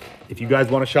 If you guys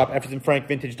want to shop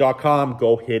EffortsandFrankVintage.com,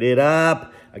 go hit it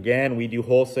up. Again, we do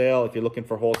wholesale. If you're looking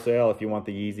for wholesale, if you want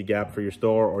the Yeezy Gap for your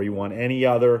store, or you want any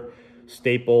other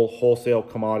staple wholesale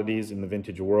commodities in the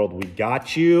vintage world, we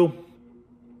got you.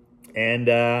 And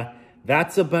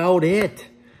that's about it.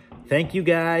 Thank you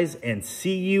guys, and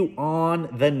see you on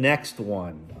the next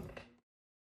one.